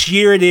forgot which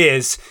year it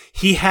is.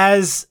 He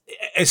has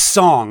a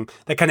song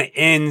that kind of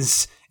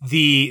ends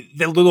the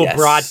little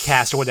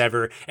broadcast or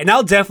whatever. And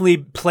I'll definitely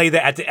play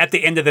that at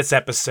the end of this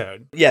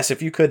episode. Yes,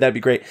 if you could, that'd be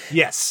great.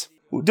 Yes.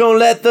 Don't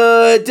let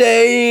the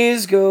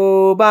days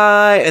go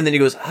by. And then he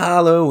goes,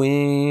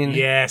 Halloween.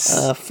 Yes.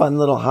 A fun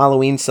little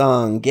Halloween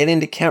song. Get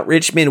into Count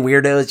Richmond,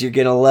 weirdos. You're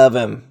going to love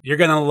him. You're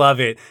going to love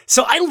it.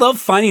 So I love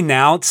finding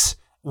out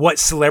what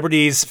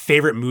celebrities'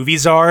 favorite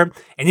movies are.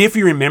 And if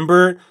you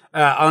remember,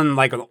 on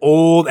like an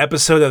old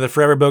episode of the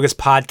Forever Bogus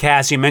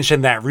podcast, you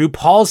mentioned that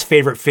RuPaul's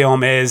favorite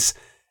film is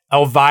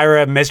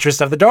Elvira,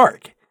 Mistress of the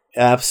Dark.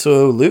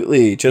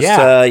 Absolutely.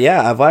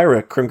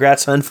 Elvira.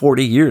 Congrats on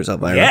 40 years,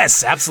 Elvira.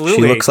 Yes,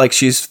 absolutely. She looks like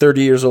she's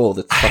 30 years old.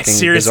 It's fucking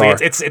seriously,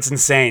 bizarre. it's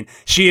insane.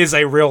 She is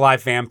a real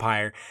life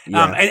vampire.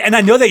 Yeah. And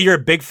I know that you're a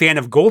big fan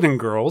of Golden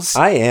Girls.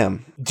 I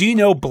am. Do you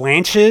know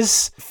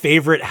Blanche's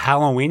favorite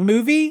Halloween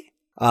movie?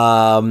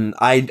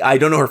 I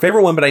don't know her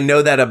favorite one, but I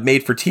know that a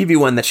made-for-TV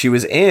one that she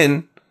was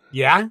in.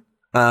 Yeah.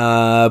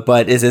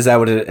 But is that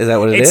what it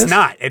is?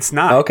 It's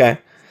not. Okay.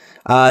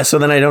 So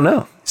then I don't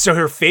know. So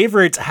her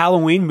favorite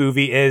Halloween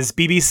movie is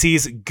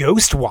BBC's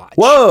Ghost Watch.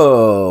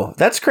 Whoa,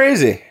 that's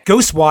crazy.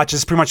 Ghost Watch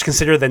is pretty much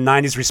considered the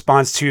 90s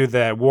response to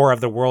the War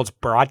of the Worlds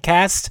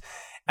broadcast.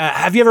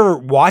 Have you ever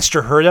watched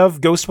or heard of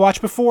Ghost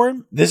Watch before?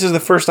 This is the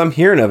first I'm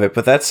hearing of it,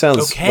 but that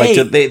sounds okay.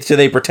 like, do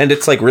they pretend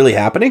it's like really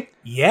happening?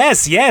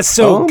 Yes.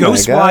 So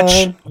Ghost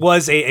Watch God.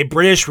 was a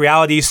British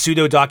reality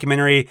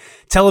pseudo-documentary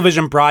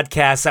television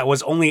broadcast that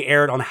was only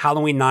aired on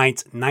Halloween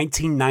night,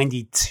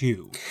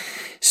 1992.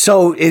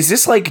 So is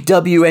this like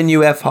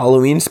WNUF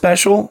Halloween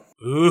special?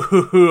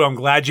 Ooh, I'm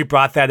glad you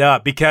brought that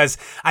up because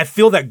I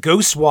feel that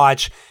Ghost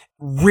Watch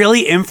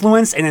really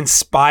influenced and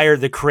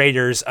inspired the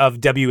creators of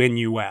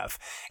WNUF.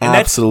 And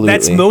Absolutely.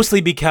 That's mostly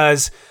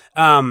because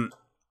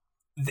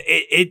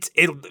it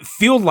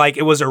felt like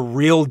it was a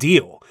real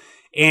deal.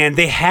 And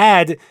they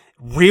had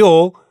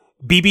real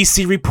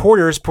BBC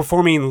reporters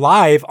performing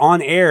live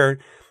on air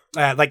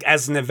like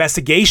as an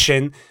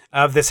investigation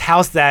of this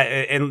house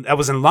that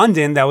was in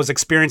London that was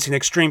experiencing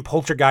extreme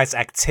poltergeist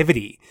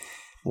activity.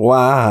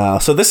 Wow.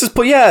 So this is,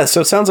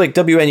 so it sounds like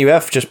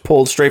WNUF just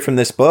pulled straight from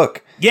this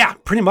book. Yeah,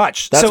 pretty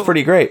much. That's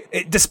pretty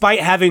great. Despite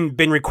having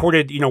been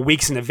recorded,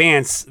 weeks in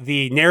advance,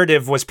 the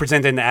narrative was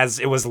presented as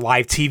it was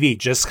live TV,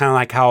 just kind of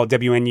like how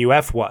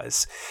WNUF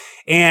was.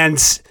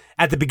 And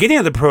at the beginning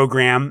of the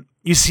program,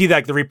 you see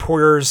that the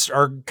reporters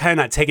are kind of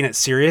not taking it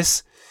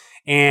serious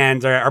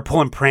and are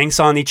pulling pranks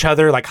on each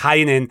other, like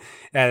hiding in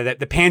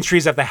the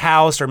pantries of the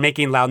house or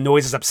making loud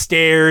noises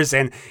upstairs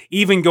and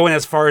even going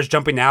as far as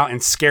jumping out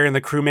and scaring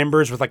the crew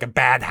members with like a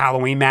bad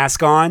Halloween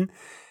mask on.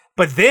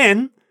 But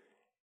then,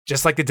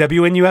 just like the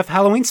WNUF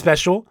Halloween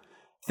special,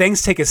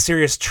 things take a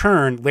serious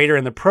turn later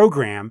in the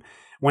program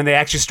when they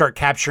actually start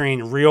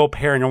capturing real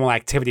paranormal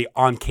activity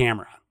on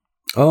camera.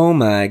 Oh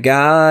my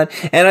God.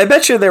 And I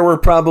bet you there were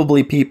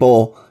probably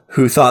people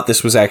who thought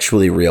this was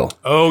actually real.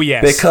 Oh,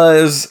 yes.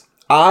 Because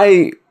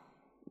I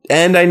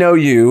know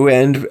you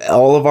and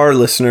all of our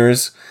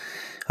listeners,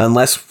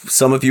 unless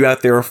some of you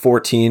out there are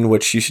 14,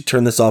 which you should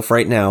turn this off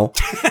right now.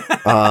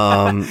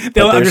 They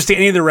don't understand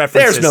any of the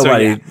references.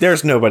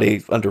 There's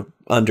nobody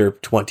under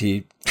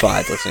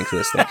 25 listening to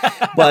this thing.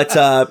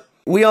 But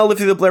we all lived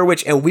through the Blair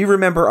Witch, and we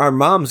remember our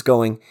moms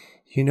going,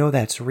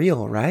 that's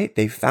real, right?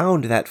 They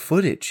found that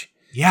footage.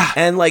 Yeah.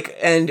 And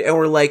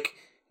we're like,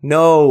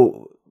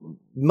 no,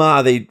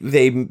 Ma, they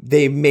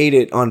made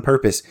it on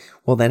purpose.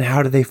 Well, then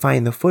how did they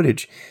find the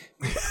footage?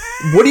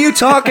 What are you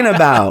talking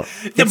about?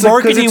 The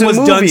marketing was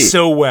done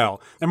so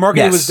well.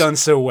 Was done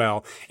so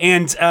well.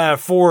 And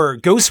for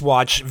Ghost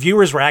Watch,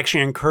 viewers were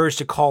actually encouraged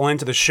to call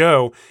into the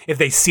show if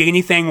they see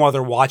anything while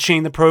they're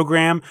watching the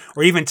program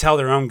or even tell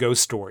their own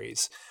ghost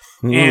stories.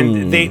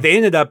 And they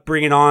ended up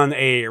bringing on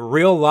a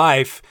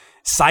real-life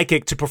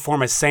psychic to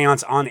perform a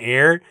seance on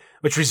air,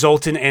 which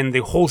resulted in the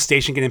whole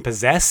station getting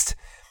possessed.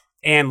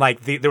 And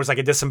there was like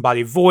a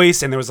disembodied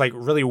voice, and there was like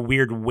really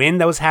weird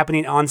wind that was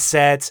happening on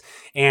set,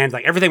 and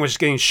like everything was just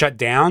getting shut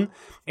down.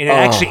 And it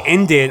actually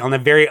ended on a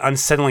very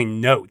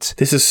unsettling note.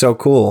 This is so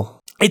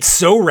cool. It's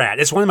so rad.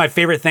 It's one of my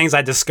favorite things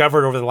I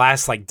discovered over the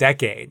last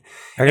decade.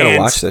 I gotta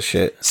watch this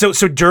shit. So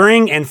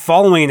during and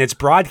following its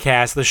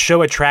broadcast, the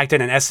show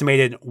attracted an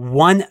estimated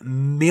 1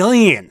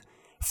 million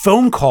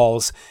phone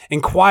calls,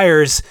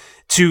 inquiries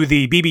to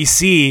the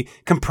BBC,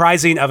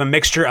 comprising of a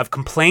mixture of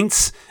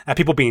complaints,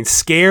 people being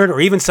scared, or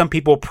even some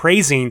people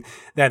praising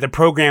the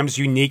program's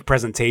unique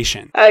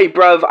presentation. Hey,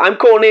 bruv, I'm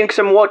calling in because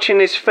I'm watching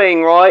this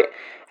thing, right?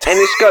 and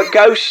it's got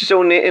ghosts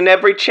on it and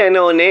every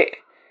channel on it.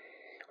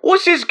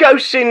 What's this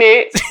ghost in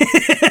it?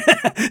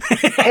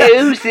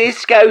 Who's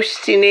this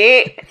ghost in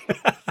it?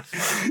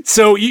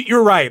 So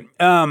you're right.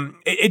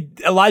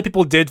 A lot of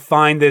people did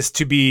find this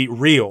to be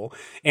real,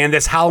 and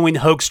this Halloween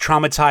hoax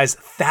traumatized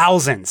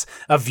thousands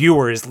of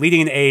viewers,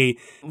 leading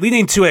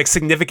to a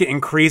significant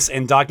increase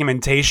in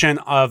documentation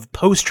of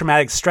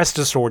post-traumatic stress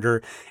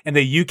disorder in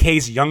the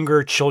UK's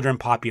younger children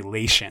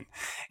population.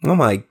 Oh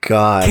my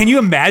God. Can you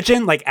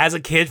imagine, like, as a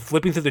kid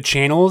flipping through the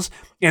channels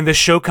and the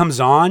show comes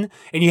on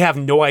and you have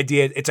no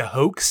idea it's a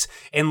hoax,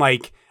 and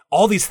like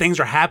all these things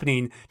are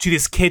happening to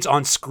these kids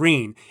on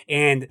screen,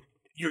 and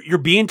you're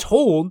being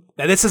told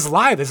that this is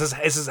live. This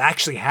is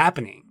actually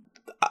happening.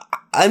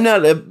 I'm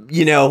not a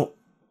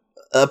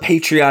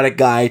patriotic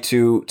guy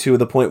to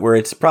the point where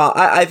it's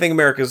I think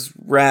America's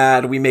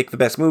rad. We make the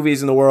best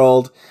movies in the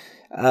world,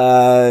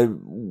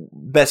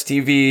 best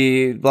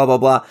TV, blah blah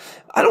blah.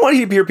 I don't want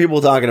to hear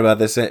people talking about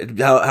this,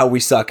 how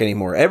we suck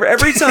anymore.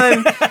 Every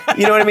time,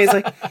 you know what I mean? It's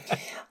like,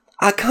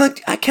 I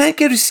can't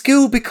go to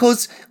school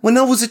because when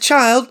I was a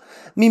child,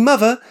 me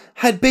mother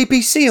had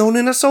BBC on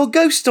and I saw a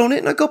ghost on it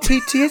and I got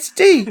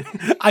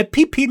PTSD. I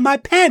pee-peed my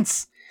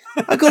pants.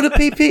 I got a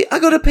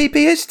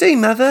PTSD,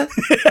 mother.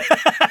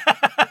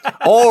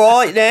 All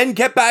right then,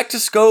 get back to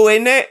school,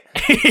 innit?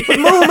 But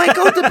Mom, I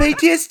got the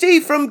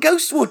PTSD from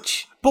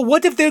Ghostwatch. But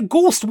what if they're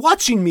ghost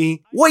watching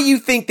me? What, you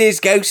think there's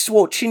ghosts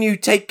watching you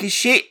take a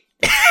shit?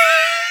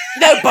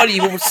 Nobody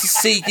wants to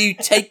see you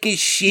take a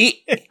shit.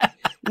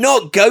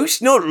 Not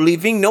ghosts, not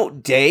living,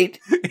 not dead.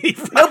 Right.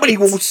 Nobody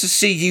wants to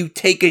see you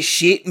take a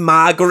shit,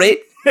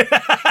 Margaret.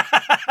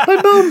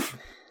 But Mom,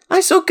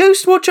 I saw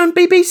Ghostwatch on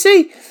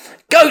BBC.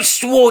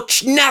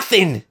 Ghostwatch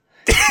nothing.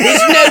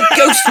 There's no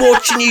ghost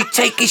watching you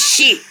take a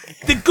shit.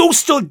 The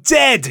ghosts are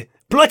dead.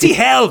 Bloody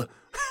hell.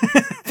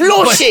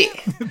 Bullshit.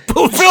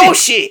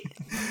 Bullshit.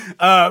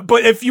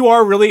 But if you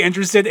are really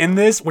interested in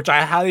this, which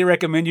I highly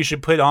recommend you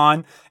should put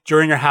on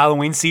during your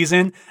Halloween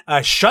season,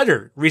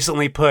 Shudder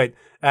recently put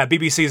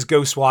BBC's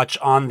Ghostwatch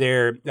on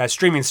their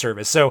streaming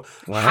service. So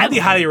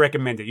highly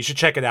recommend it. You should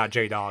check it out,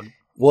 J-Dog.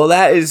 Well,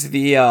 that is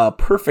the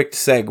perfect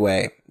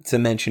segue to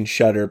mention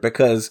Shudder,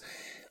 because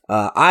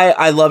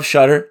I love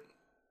Shudder.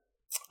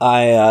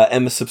 I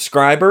am a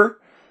subscriber,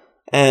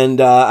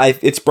 and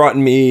it's brought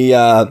me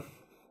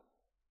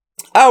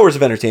hours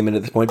of entertainment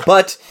at this point,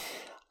 but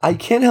I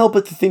can't help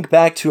but to think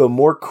back to a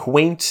more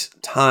quaint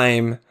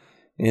time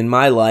in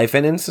my life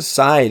and in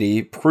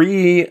society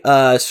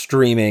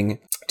pre-streaming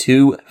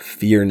to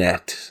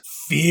FearNet.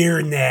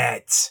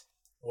 FearNet.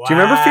 Wow. Do you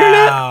remember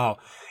FearNet?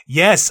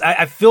 Yes,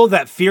 I feel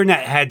that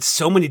FearNet had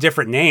so many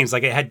different names.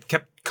 Like, it had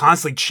kept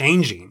constantly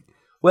changing.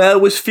 Well,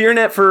 it was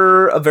FearNet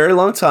for a very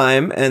long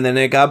time, and then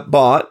it got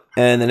bought,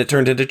 and then it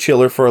turned into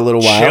Chiller for a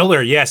little while.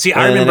 Chiller, yeah. See,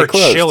 I remember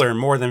Chiller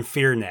more than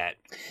FearNet.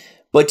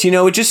 But,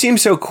 it just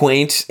seems so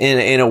quaint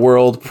in a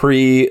world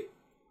streaming,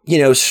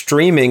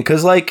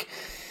 because,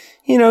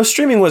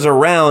 streaming was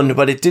around,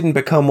 but it didn't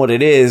become what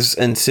it is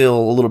until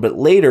a little bit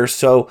later.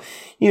 So,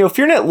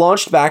 FearNet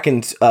launched back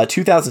in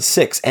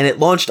 2006, and it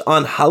launched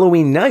on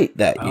Halloween night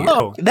that year.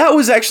 Oh. That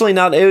was actually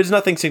it was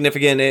nothing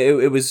significant.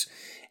 It was,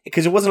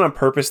 because it wasn't on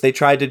purpose. They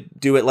tried to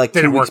do it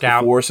 2 weeks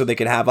before so they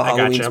could have a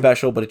Halloween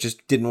special, but it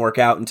just didn't work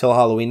out until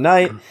Halloween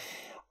night.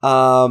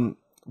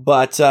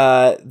 But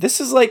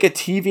this is like a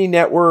TV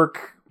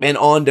network and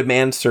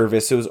on-demand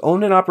service. It was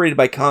owned and operated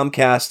by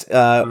Comcast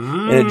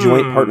in a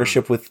joint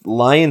partnership with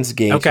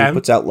Lionsgate, who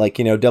puts out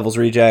Devil's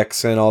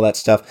Rejects and all that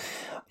stuff.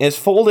 It's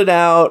folded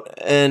out,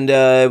 and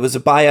it was a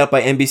buyout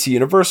by NBC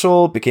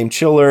Universal, became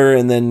Chiller,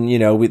 and then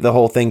the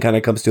whole thing kind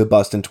of comes to a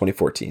bust in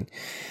 2014.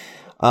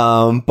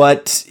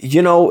 But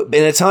in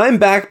a time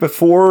back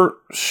before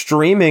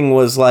streaming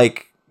was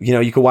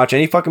you could watch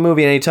any fucking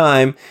movie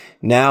anytime.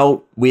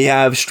 Now we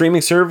have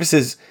streaming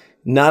services.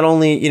 Not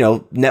only,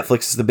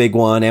 Netflix is the big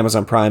one,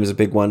 Amazon Prime is a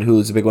big one,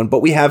 Hulu is a big one,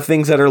 but we have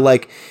things that are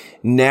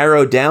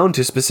narrowed down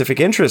to specific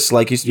interests.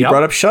 Like you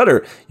brought up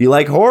Shudder. You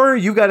like horror?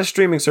 You got a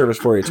streaming service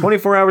for you.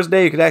 24 hours a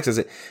day, you could access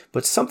it.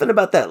 But something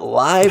about that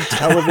live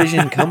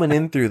television coming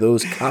in through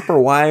those copper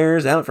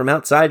wires out from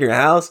outside your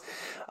house.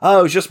 Oh,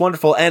 it was just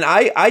wonderful. And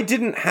I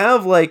didn't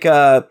have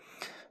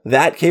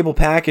that cable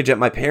package at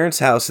my parents'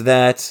 house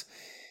that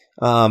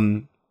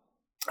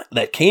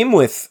came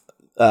with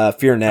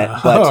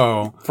FearNet,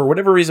 but for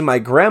whatever reason, my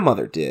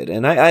grandmother did.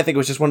 And I think it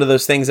was just one of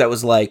those things that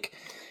was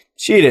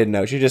she didn't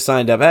know. She just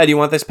signed up. Hey, do you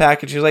want this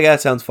package? She was like, that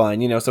sounds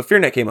fine. So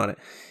FearNet came on it.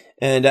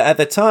 And at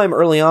the time,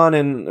 early on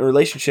in a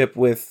relationship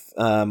with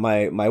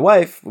my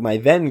wife, my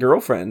then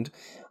girlfriend,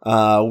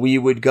 we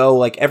would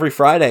go every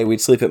Friday,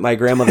 we'd sleep at my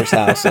grandmother's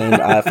house.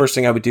 And first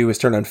thing I would do was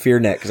turn on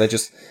FearNet, because I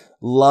just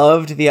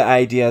loved the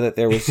idea that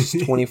there was just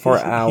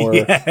 24-hour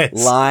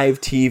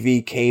live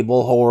TV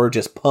cable horror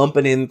just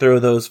pumping in through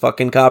those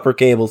fucking copper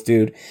cables,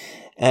 dude.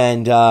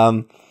 And,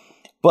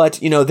 but,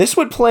 this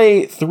would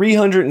play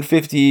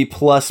 350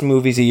 plus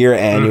movies a year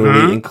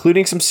annually,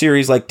 including some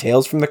series like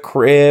Tales from the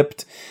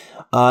Crypt,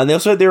 And they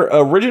also had their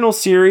original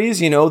series.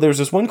 There's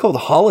this one called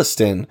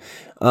Holliston,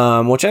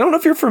 which I don't know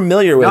if you're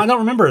familiar with. No, I don't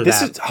remember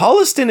that.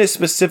 Holliston is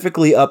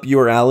specifically up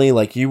your alley.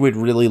 Like, you would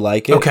really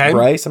like it. Okay.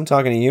 Bryce, I'm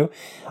talking to you.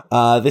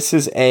 This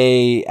is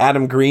a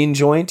Adam Green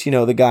joint,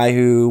 the guy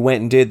who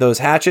went and did those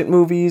Hatchet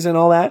movies and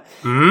all that.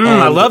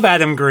 I love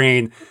Adam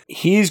Green.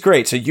 He's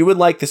great. So you would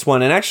like this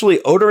one. And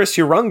actually, Odorous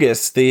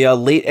Urungus, the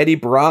late Eddie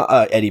Brock.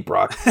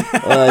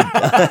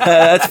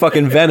 That's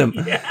fucking Venom.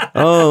 Yeah.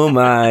 Oh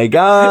my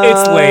God.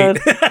 It's late.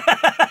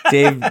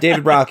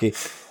 David Brockie.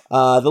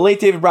 The late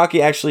David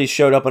Brockie actually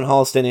showed up in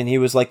Holliston, and he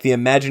was like the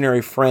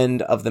imaginary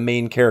friend of the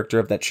main character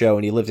of that show,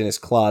 and he lived in his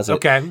closet.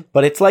 Okay.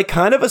 But it's like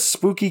kind of a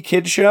spooky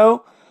kid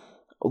show.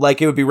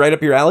 Like, it would be right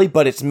up your alley,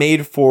 but it's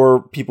made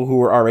for people who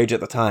were our age at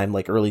the time,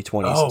 like early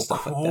 20s and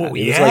stuff like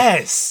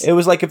that. It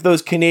was like if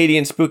those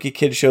Canadian spooky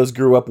kid shows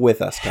grew up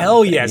with us.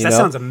 Hell yes, that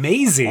sounds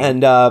amazing.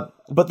 And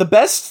but the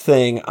best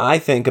thing I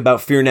think about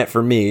FearNet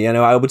for me,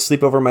 I would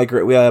sleep over my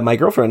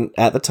girlfriend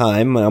at the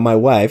time, my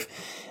wife.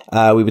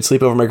 We would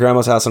sleep over my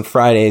grandma's house on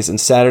Fridays,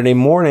 and Saturday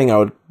morning I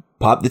would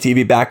pop the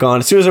TV back on.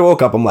 As soon as I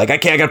woke up, I'm like, I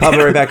gotta pop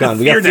it right back on.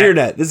 We got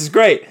FearNet. This is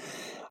great.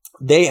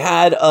 They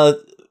had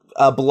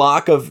a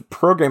block of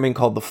programming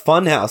called the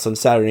Funhouse on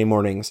Saturday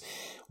mornings,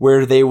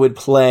 where they would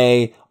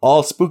play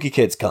all Spooky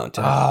Kids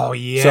content. Oh,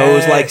 yeah. So it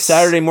was like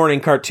Saturday morning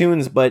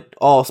cartoons, but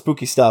all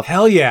spooky stuff.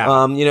 Hell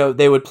yeah.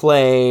 They would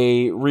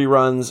play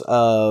reruns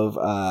of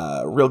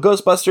Real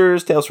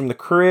Ghostbusters, Tales from the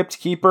Crypt,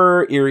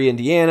 Keeper, Eerie,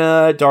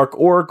 Indiana, Dark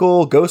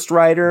Oracle, Ghost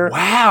Rider.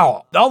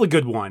 Wow. All the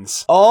good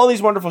ones. All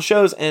these wonderful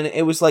shows. And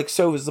it was like,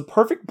 so it was the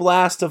perfect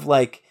blast of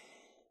like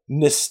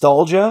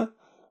nostalgia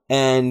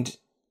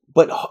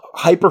but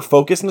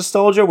hyper-focused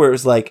nostalgia, where it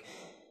was like,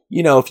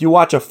 if you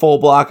watch a full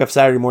block of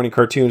Saturday morning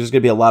cartoons, there's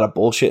going to be a lot of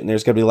bullshit, and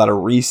there's going to be a lot of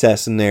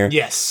recess in there.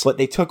 Yes. But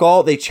they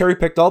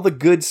cherry-picked all the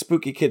good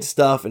spooky kid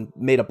stuff and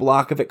made a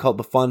block of it called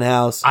the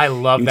Funhouse. I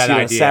love that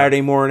idea. On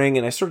Saturday morning,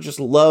 and I sort of just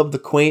loved the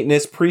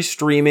quaintness,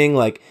 pre-streaming,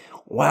 like,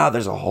 wow,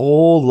 there's a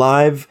whole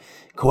live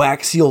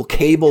coaxial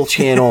cable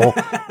channel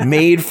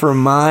made for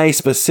my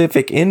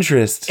specific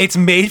interests. It's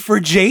made for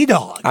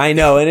J-Dog. I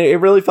know, and it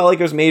really felt like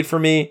it was made for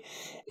me.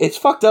 It's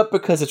fucked up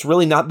because it's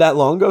really not that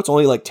long ago. It's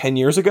only like 10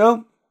 years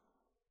ago.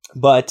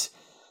 But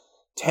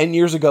 10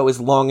 years ago is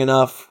long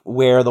enough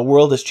where the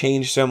world has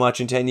changed so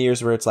much in 10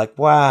 years where it's like,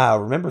 wow,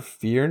 remember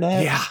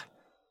FearNet? Yeah.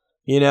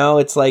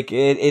 It's like,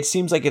 it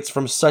seems like it's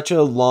from such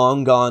a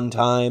long gone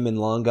time and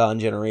long gone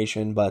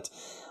generation. But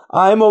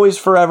I'm always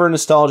forever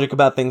nostalgic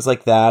about things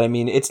like that. I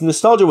mean, it's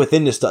nostalgia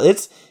within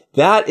nostalgia.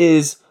 That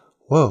is,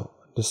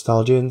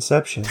 nostalgia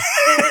inception.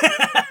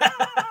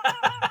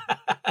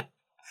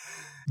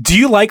 Do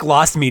you like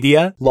Lost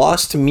Media?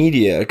 Lost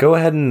Media. Go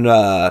ahead and,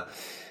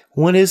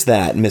 what is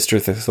that,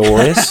 Mr.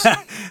 Thesaurus?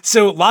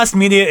 So Lost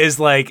Media is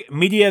like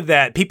media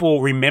that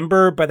people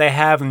remember, but they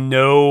have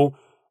no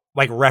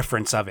like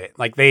reference of it.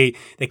 Like they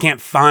can't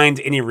find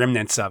any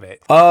remnants of it.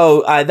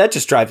 Oh, that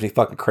just drives me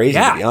fucking crazy,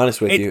 to be honest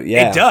with you.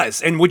 Yeah, it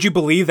does. And would you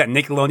believe that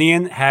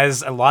Nickelodeon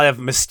has a lot of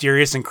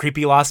mysterious and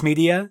creepy Lost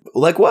Media?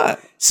 Like what?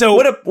 So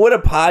what a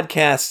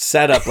podcast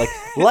setup.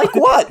 Like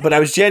what? But I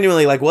was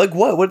genuinely like what?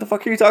 What the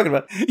fuck are you talking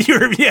about?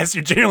 You're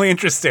genuinely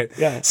interested.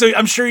 Yeah. So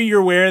I'm sure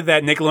you're aware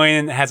that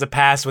Nickelodeon has a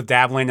past with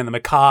dabbling in the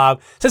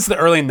macabre since the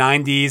early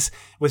 90s,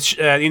 with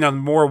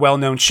more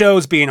well-known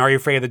shows being Are You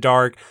Afraid of the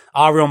Dark,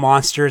 All Real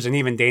Monsters, and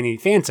even Danny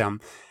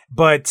Phantom.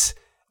 But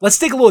let's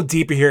dig a little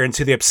deeper here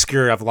into the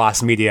obscure of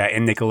Lost Media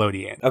in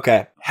Nickelodeon.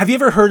 Okay. Have you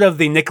ever heard of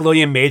the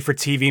Nickelodeon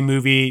made-for-TV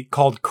movie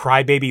called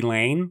Crybaby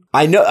Lane?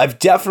 I know. I've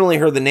definitely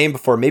heard the name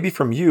before, maybe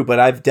from you, but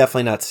I've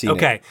definitely not seen it.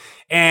 Okay.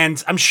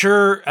 And I'm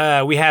sure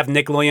we have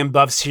Nickelodeon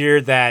buffs here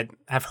that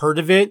have heard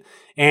of it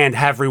and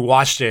have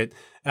rewatched it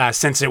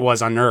since it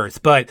was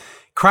unearthed. But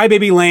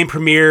Crybaby Lane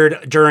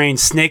premiered during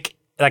SNCC,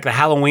 like the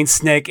Halloween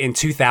SNCC in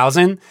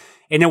 2000,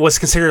 and it was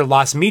considered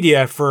lost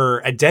media for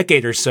a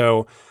decade or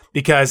so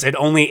because it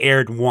only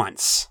aired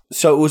once.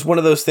 So it was one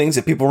of those things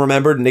that people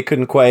remembered and they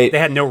couldn't quite... They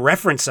had no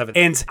reference of it.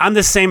 And I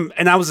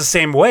was the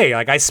same way.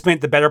 Like, I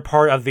spent the better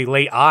part of the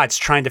late aughts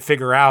trying to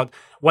figure out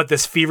what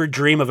this fevered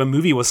dream of a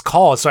movie was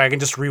called so I can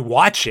just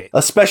rewatch it.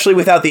 Especially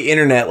without the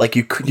internet, like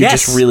you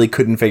just really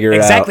couldn't figure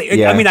it out. Exactly.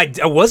 Yeah. I mean, I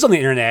was on the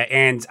internet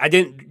and I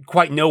didn't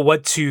quite know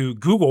what to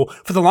Google.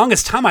 For the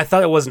longest time, I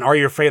thought it was an Are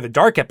You Afraid of the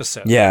Dark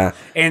episode. Yeah.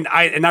 And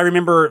I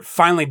remember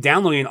finally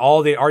downloading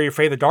all the Are You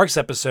Afraid of the Dark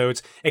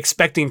episodes,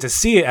 expecting to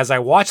see it as I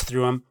watched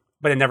through them,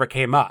 but it never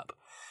came up.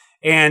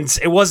 And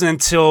it wasn't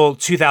until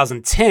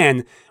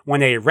 2010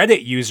 when a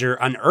Reddit user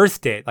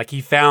unearthed it. Like,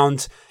 he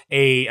found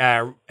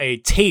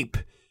a tape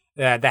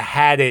that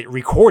had it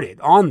recorded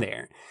on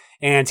there,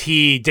 and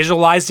he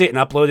digitalized it and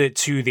uploaded it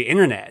to the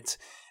internet.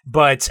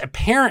 But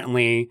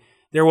apparently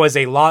there was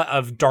a lot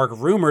of dark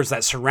rumors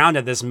that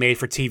surrounded this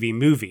made-for-TV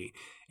movie.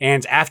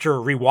 And after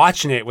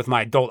rewatching it with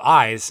my adult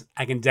eyes,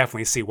 I can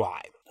definitely see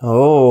why.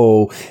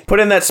 Oh, put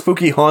in that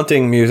spooky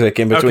haunting music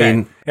in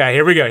between. Okay. Yeah,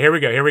 here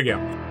we go.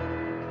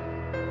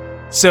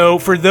 So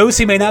for those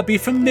who may not be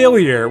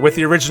familiar with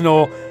the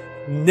original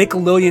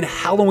Nickelodeon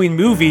Halloween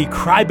movie,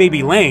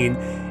 Crybaby Lane,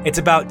 It's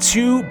about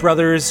two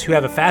brothers who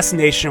have a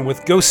fascination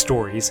with ghost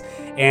stories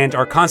and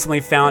are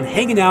constantly found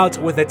hanging out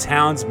with the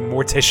town's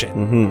mortician.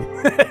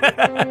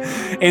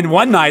 And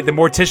one night, the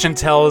mortician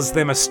tells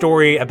them a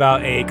story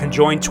about a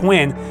conjoined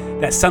twin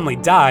that suddenly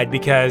died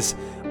because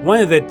one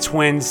of the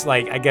twins,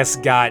 I guess,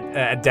 got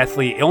a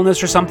deathly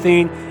illness or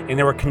something, and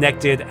they were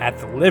connected at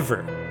the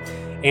liver.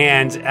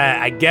 And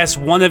I guess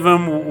one of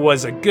them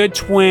was a good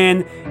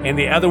twin, and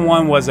the other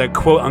one was a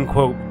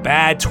quote-unquote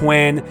bad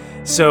twin.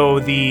 So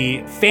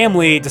the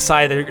family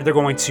decided they're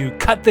going to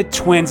cut the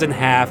twins in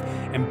half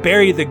and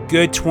bury the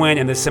good twin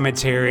in the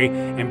cemetery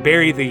and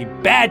bury the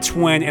bad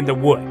twin in the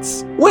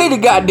woods. Wait a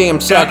goddamn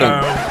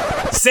second.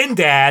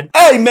 Sinbad.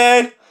 Hey,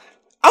 man!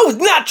 I was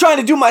not trying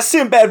to do my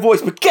Sinbad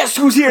voice, but guess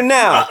who's here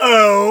now?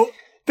 Uh-oh.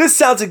 This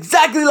sounds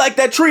exactly like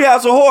that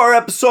Treehouse of Horror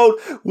episode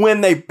when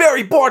they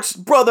bury Bart's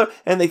brother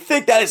and they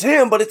think that it's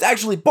him, but it's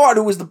actually Bart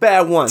who was the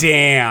bad one.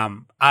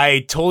 Damn. I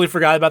totally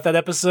forgot about that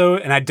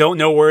episode, and I don't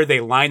know where they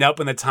line up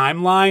in the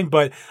timeline,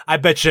 but I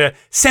bet you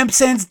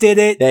Simpsons did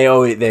it. They're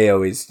always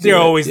They're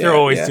always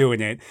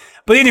doing it.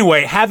 But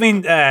anyway,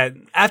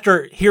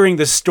 after hearing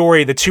the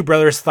story, the two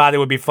brothers thought it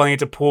would be funny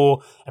to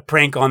pull a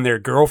prank on their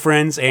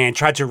girlfriends and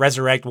try to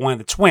resurrect one of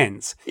the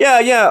twins.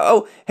 Yeah.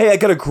 Oh, hey, I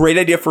got a great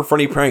idea for a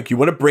funny prank. You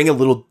want to bring a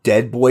little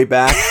dead boy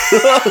back?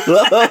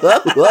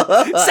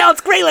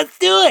 Sounds great. Let's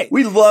do it.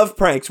 We love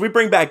pranks. We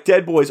bring back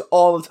dead boys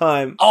all the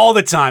time. All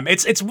the time.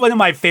 It's one of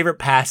my favorite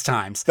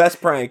pastimes.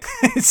 Best prank.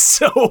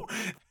 So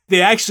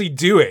they actually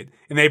do it,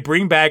 and they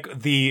bring back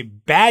the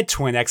bad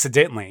twin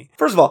accidentally.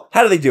 First of all,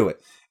 how do they do it?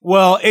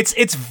 Well,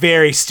 it's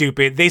very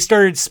stupid. They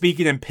started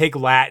speaking in Pig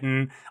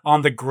Latin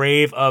on the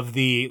grave of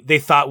they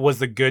thought was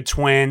the good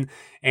twin,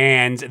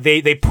 and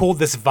they pulled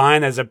this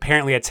vine that's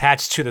apparently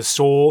attached to the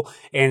soul,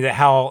 and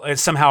how it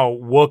somehow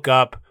woke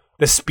up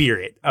the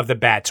spirit of the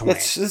bad twin.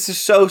 This is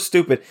so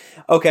stupid.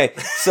 Okay,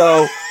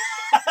 so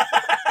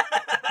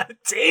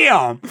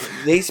Damn.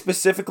 They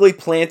specifically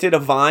planted a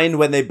vine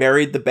when they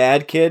buried the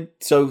bad kid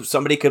so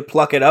somebody could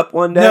pluck it up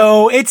one day?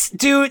 No,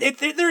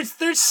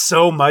 there's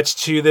so much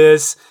to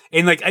this.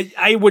 And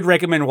I would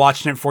recommend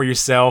watching it for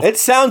yourself. It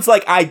sounds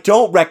like I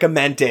don't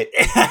recommend it.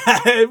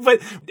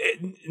 But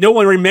no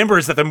one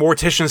remembers that the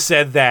mortician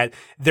said that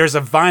there's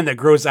a vine that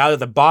grows out of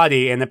the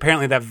body, and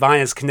apparently that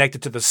vine is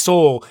connected to the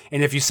soul.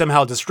 And if you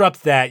somehow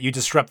disrupt that, you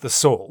disrupt the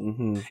soul.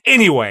 Mm-hmm.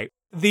 Anyway.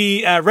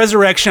 The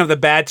resurrection of the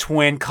bad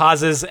twin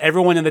causes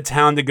everyone in the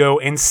town to go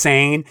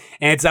insane,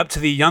 and it's up to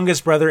the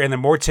youngest brother and the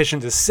mortician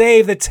to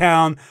save the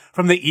town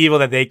from the evil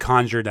that they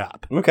conjured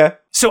up. Okay.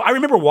 So I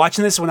remember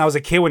watching this when I was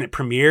a kid when it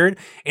premiered,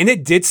 and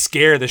it did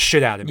scare the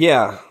shit out of me.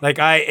 Yeah.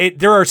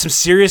 There are some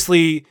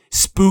seriously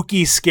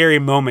spooky, scary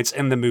moments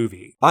in the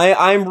movie.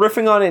 I'm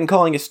riffing on it and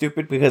calling it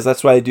stupid because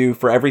that's what I do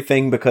for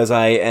everything, because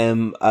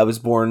I was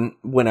born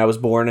when I was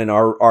born, and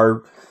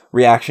our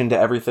reaction to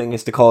everything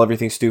is to call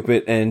everything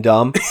stupid and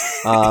dumb.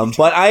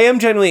 But I am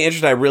genuinely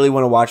interested. I really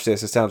want to watch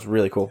this. It sounds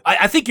really cool.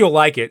 I think you'll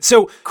like it.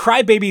 So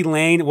Crybaby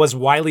Lane was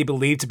widely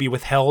believed to be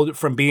withheld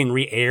from being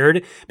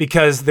re-aired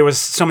because there was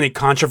so many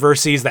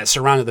controversies that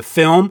surrounded the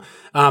film.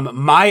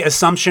 My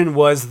assumption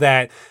was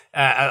that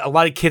a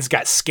lot of kids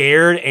got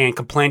scared and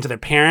complained to their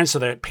parents, so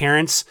their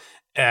parents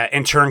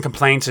in turn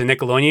complained to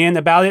Nickelodeon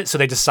about it, so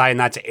they decided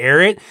not to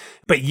air it.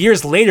 But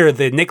years later,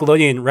 the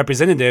Nickelodeon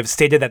representative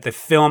stated that the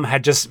film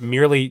had just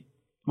merely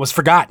was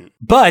forgotten.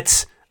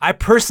 But I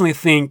personally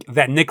think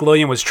that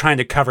Nickelodeon was trying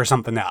to cover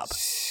something up.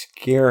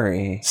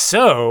 Scary.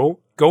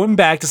 So, going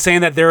back to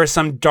saying that there are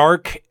some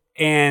dark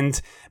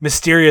and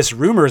mysterious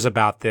rumors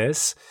about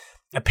this,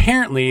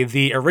 apparently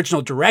the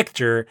original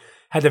director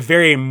had a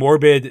very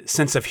morbid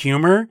sense of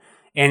humor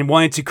and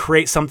wanted to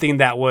create something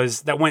that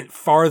went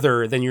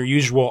farther than your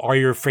usual Are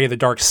You Afraid of the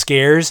Dark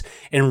scares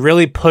and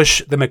really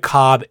push the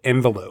macabre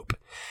envelope.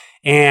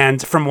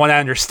 And from what I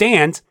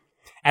understand,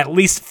 at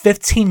least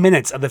 15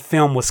 minutes of the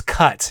film was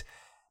cut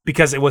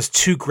because it was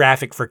too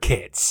graphic for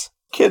kids.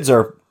 Kids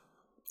are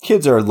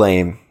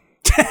lame.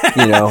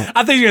 You know,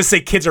 I think you're gonna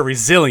say kids are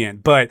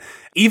resilient, but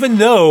even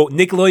though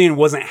Nickelodeon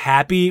wasn't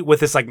happy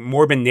with this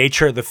morbid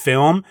nature of the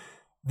film,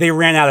 they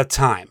ran out of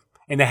time.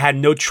 And they had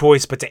no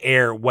choice but to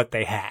air what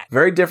they had.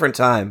 Very different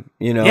time,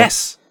 you know?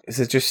 Yes.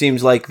 It just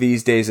seems like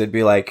these days it'd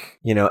be like,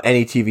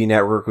 any TV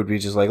network would be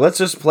just like, let's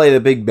just play the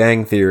Big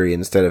Bang Theory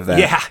instead of that.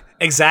 Yeah,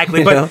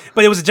 exactly. But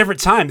it was a different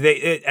time.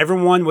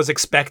 Everyone was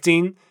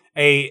expecting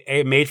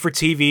a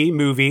made-for-TV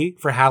movie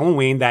for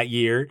Halloween that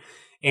year.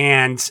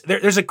 And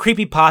there's a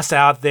creepypasta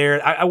out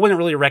there. I wouldn't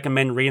really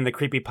recommend reading the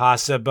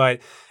creepypasta, but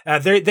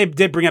they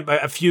did bring up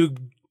a few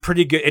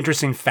pretty good,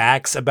 interesting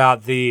facts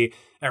about the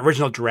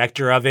original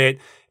director of it.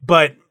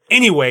 But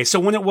anyway, so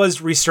when it was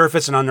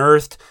resurfaced and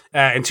unearthed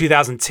in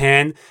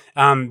 2010,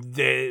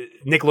 the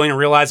Nickelodeon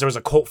realized there was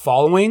a cult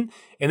following.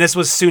 And this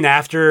was soon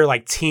after,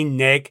 Teen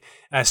Nick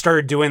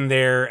started doing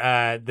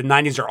their The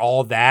 90s Are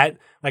All That,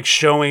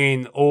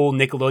 showing old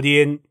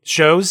Nickelodeon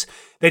shows.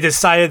 They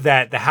decided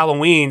that the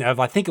Halloween of,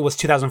 I think it was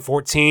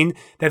 2014,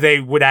 that they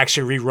would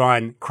actually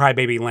rerun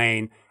Crybaby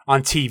Lane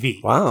on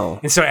TV. Wow.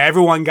 And so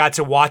everyone got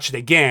to watch it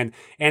again.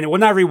 And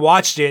when I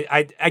rewatched it,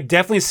 I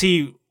definitely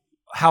see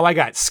how I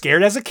got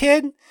scared as a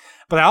kid,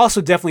 but I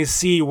also definitely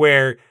see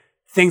where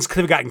things could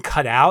have gotten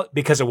cut out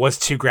because it was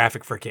too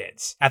graphic for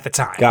kids at the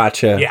time.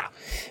 Gotcha. Yeah.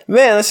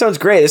 Man, that sounds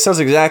great. It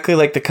sounds exactly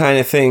like the kind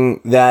of thing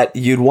that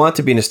you'd want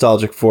to be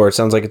nostalgic for. It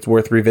sounds like it's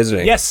worth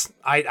revisiting. Yes,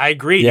 I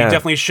agree. Yeah. You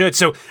definitely should.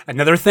 So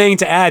another thing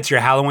to add to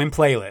your Halloween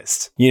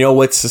playlist. You know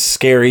what's the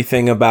scary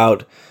thing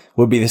about,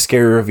 would be the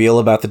scary reveal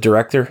about the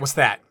director? What's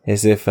that?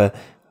 As if, he's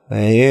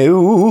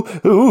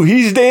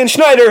Dan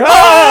Schneider.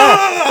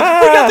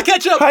 Forgot to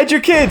catch up. Hide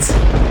your kids.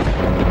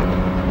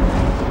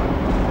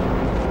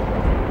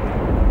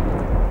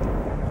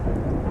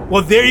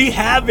 Well, there you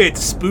have it,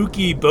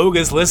 spooky,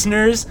 bogus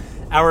listeners.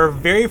 Our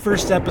very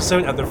first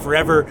episode of the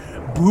Forever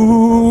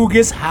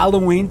Bogus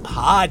Halloween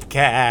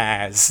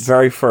podcast.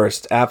 Very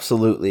first,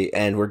 absolutely.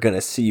 And we're going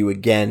to see you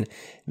again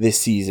this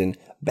season,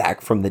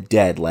 back from the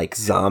dead like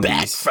zombies.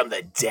 Back from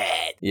the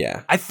dead.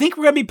 Yeah. I think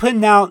we're going to be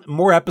putting out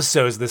more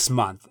episodes this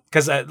month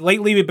because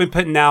lately we've been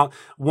putting out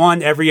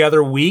one every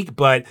other week,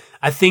 but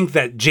I think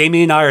that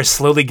Jamie and I are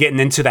slowly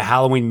getting into the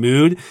Halloween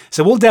mood.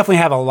 So we'll definitely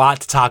have a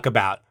lot to talk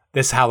about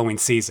this Halloween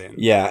season.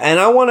 Yeah, and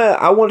I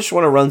just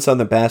want to run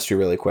something past you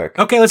really quick.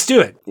 Okay, let's do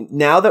it.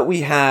 Now that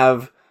we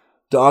have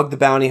Dog the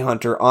Bounty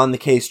Hunter on the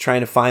case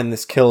trying to find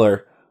this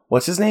killer,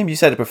 what's his name? You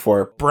said it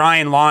before.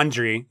 Brian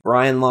Laundrie.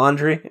 Brian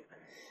Laundrie?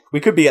 We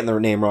could be getting the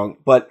name wrong,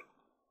 but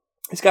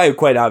this guy who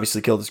quite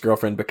obviously killed his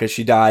girlfriend because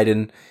she died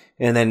and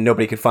then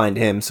nobody could find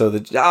him, so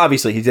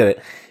obviously he did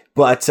it.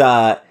 But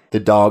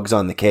the dog's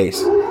on the case.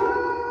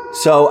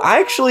 So I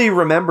actually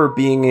remember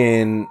being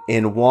in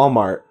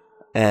Walmart,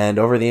 and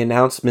over the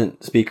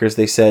announcement speakers,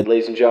 they said,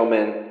 "Ladies and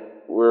gentlemen,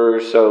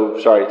 we're so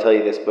sorry to tell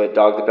you this, but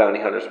Dog the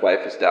Bounty Hunter's wife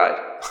has died."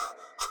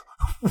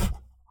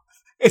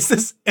 Is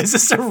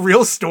this a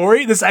real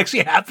story? This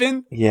actually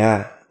happened?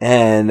 Yeah.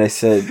 And I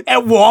said...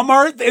 At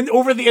Walmart and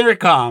over the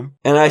intercom.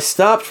 And I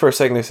stopped for a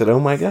second. I said, oh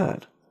my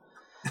God.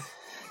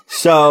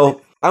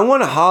 So I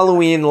want a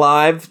Halloween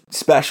live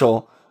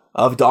special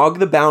of Dog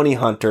the Bounty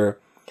Hunter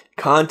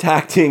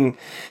contacting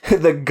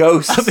the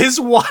ghost of his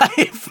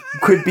wife.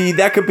 Could be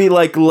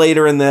like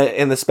later in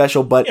the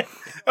special, but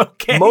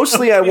okay.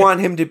 Mostly I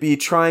want him to be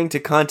trying to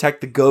contact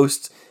the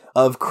ghosts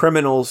of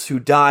criminals who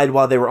died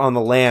while they were on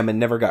the lam and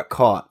never got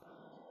caught.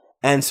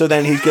 And so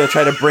then he's going to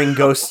try to bring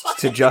ghosts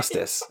to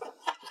justice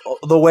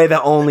the way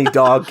that only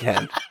Dog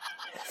can.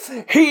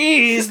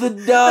 He's the dog.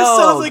 This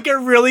sounds like a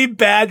really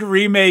bad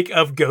remake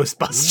of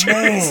Ghostbusters.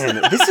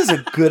 Man, this is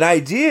a good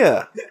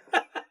idea.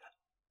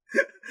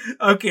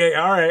 Okay,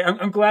 all right.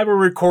 I'm glad we're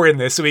recording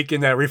this so we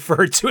can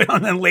refer to it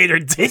on a later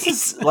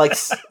date. Like,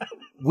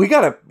 we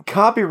gotta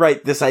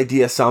copyright this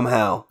idea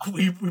somehow.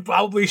 We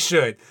probably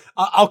should.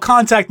 I'll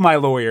contact my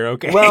lawyer.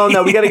 Okay. Well,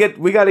 no, we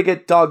gotta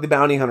get Dog the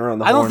Bounty Hunter on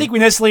the horn. I don't think we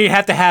necessarily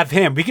have to have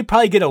him. We could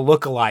probably get a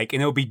lookalike,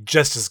 and it'll be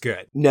just as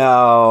good.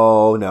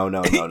 No.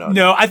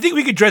 No, I think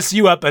we could dress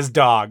you up as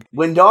Dog.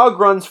 When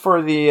Dog runs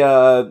for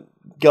the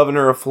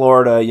governor of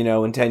Florida,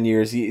 in 10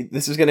 years,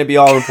 this is going to be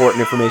all important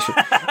information.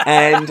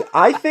 And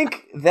I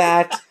think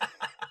that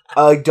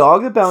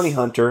Dog the Bounty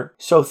Hunter,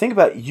 so think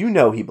about it,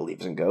 he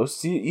believes in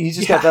ghosts. He's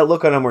just got that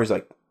look on him where he's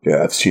like,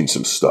 yeah, I've seen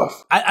some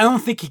stuff. I don't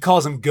think he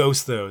calls them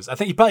ghosts, though. I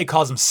think he probably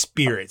calls them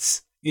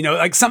spirits.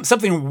 Like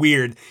something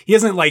weird. He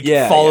doesn't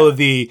follow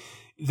the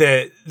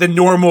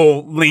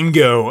normal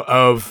lingo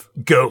of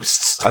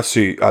ghosts.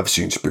 I've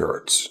seen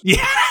spirits.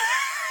 Yeah.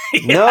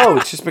 Yeah. No,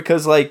 it's just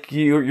because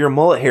your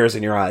mullet hairs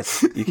in your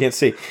eyes, you can't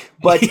see.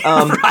 But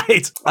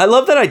right. I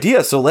love that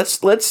idea. So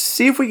let's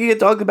see if we can get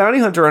Dog the Bounty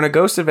Hunter on a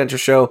ghost adventure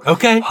show.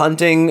 Okay,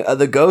 hunting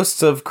the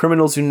ghosts of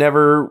criminals who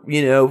never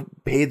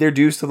paid their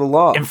dues to the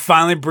law, and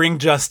finally bring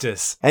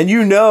justice. And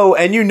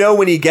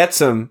when he gets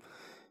them,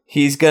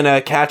 he's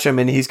gonna catch him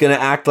and he's gonna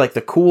act like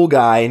the cool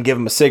guy and give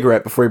him a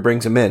cigarette before he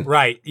brings him in.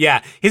 Right?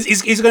 Yeah.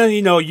 He's gonna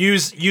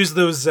use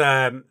those.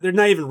 They're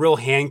not even real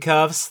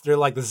handcuffs. They're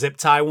like the zip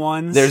tie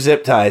ones. They're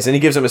zip ties, and he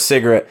gives him a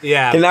cigarette.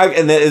 Yeah.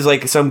 And there's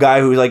like some guy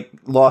who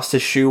lost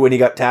his shoe when he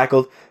got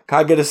tackled. Can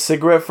I get a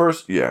cigarette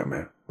first? Yeah,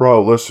 man.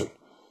 Bro, listen.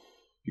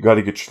 You got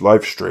to get your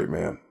life straight,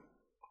 man.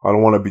 I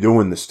don't want to be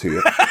doing this to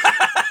you.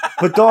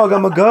 But Dog,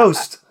 I'm a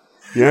ghost.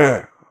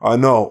 Yeah, I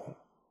know.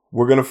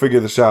 We're going to figure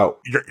this out.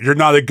 You're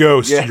not a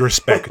ghost. Yeah. You're a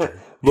specter.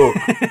 Look,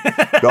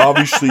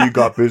 obviously you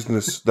got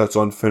business that's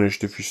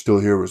unfinished if you're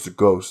still here as a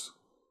ghost.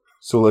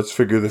 So let's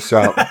figure this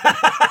out.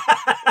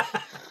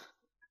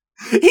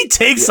 He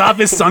takes off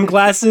his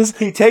sunglasses.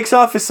 He takes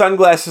off his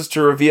sunglasses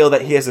to reveal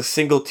that he has a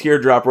single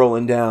teardrop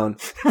rolling down.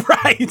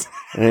 Right.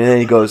 And then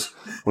he goes,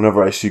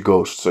 whenever I see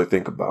ghosts, I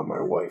think about my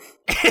wife.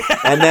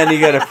 And then you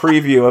get a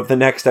preview of the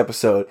next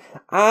episode.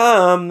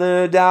 I'm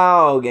the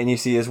dog. And you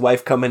see his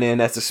wife coming in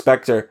as a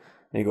specter.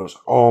 And he goes,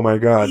 oh my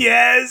God.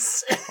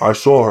 Yes. I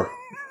saw her.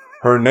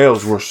 Her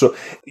nails were so...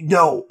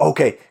 No,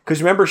 okay.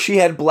 Because remember, she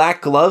had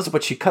black gloves,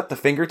 but she cut the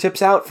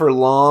fingertips out for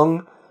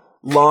long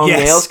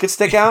nails could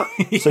stick out.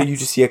 Yes. So you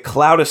just see a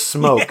cloud of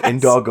smoke, and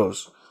Dog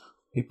goes...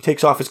 He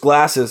takes off his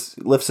glasses,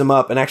 lifts them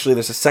up, and actually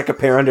there's a second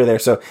pair under there.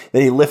 So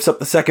then he lifts up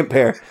the second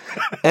pair.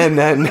 And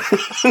then...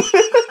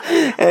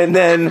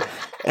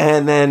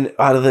 And then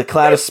out of the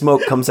cloud of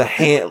smoke comes a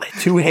hand,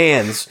 2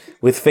 hands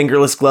with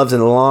fingerless gloves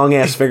and long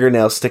ass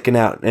fingernails sticking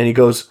out. And he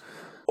goes,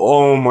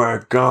 "Oh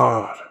my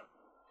God.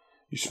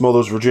 You smell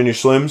those Virginia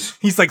Slims?"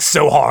 He's like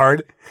so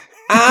hard.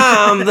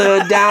 "I'm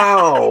the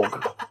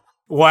dog."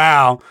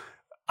 Wow.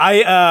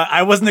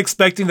 I wasn't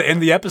expecting to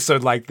end the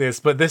episode like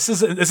this, but this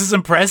is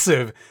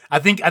impressive. I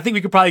think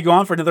we could probably go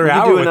on for another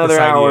hour. We could do with another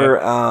this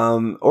hour,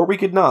 idea. or we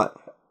could not.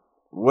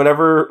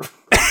 Whatever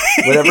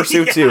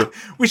suits you.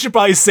 We should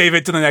probably save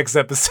it to the next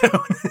episode.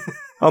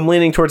 I'm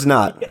leaning towards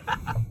not.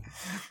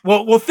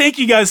 Well, thank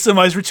you guys so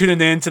much for tuning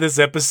in to this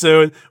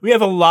episode. We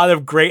have a lot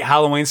of great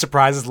Halloween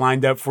surprises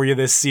lined up for you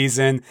this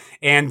season,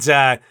 and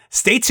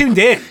stay tuned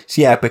in.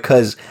 Yeah,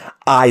 because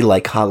I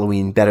like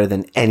Halloween better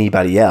than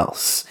anybody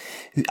else.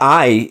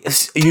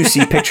 You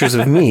see pictures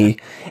of me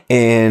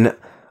in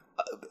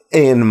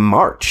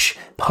March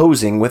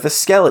posing with a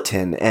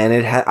skeleton,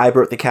 and I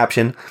wrote the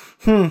caption,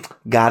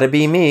 "Gotta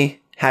be me,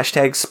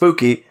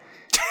 #spooky,"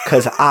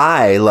 because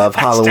I love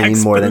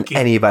Halloween more than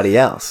anybody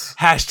else.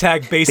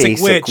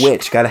 #basic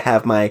witch. Gotta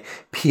have my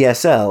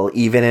PSL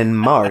even in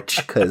March,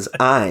 because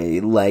I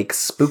like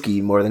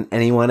spooky more than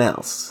anyone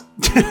else.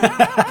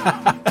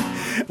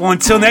 Well,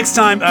 until next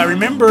time,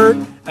 remember,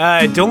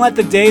 don't let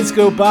the days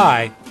go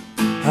by.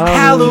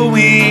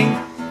 Halloween.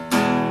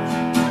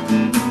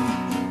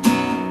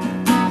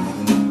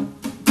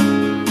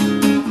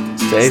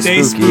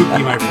 Stay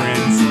spooky, my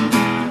friends.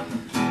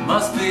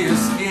 Must be your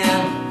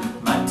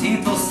skin, my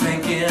teeth will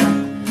sink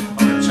in,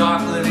 or a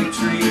chocolatey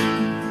treat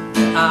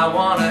that I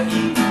wanna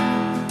eat.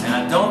 And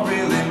I don't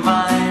really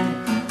mind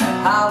at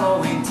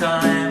Halloween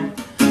time.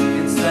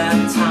 It's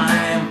that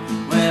time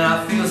when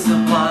I feel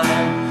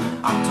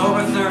sublime.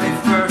 October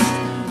 31st,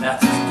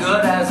 that's as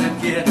good as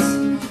it gets.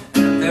 And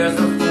if there's a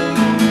full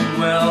moon,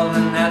 well,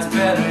 then that's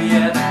better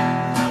yet.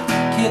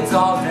 Kids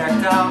all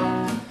decked out,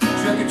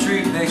 trick or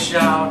treat they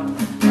shout.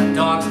 My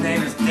dog's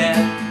name is Dead,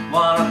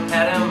 wanna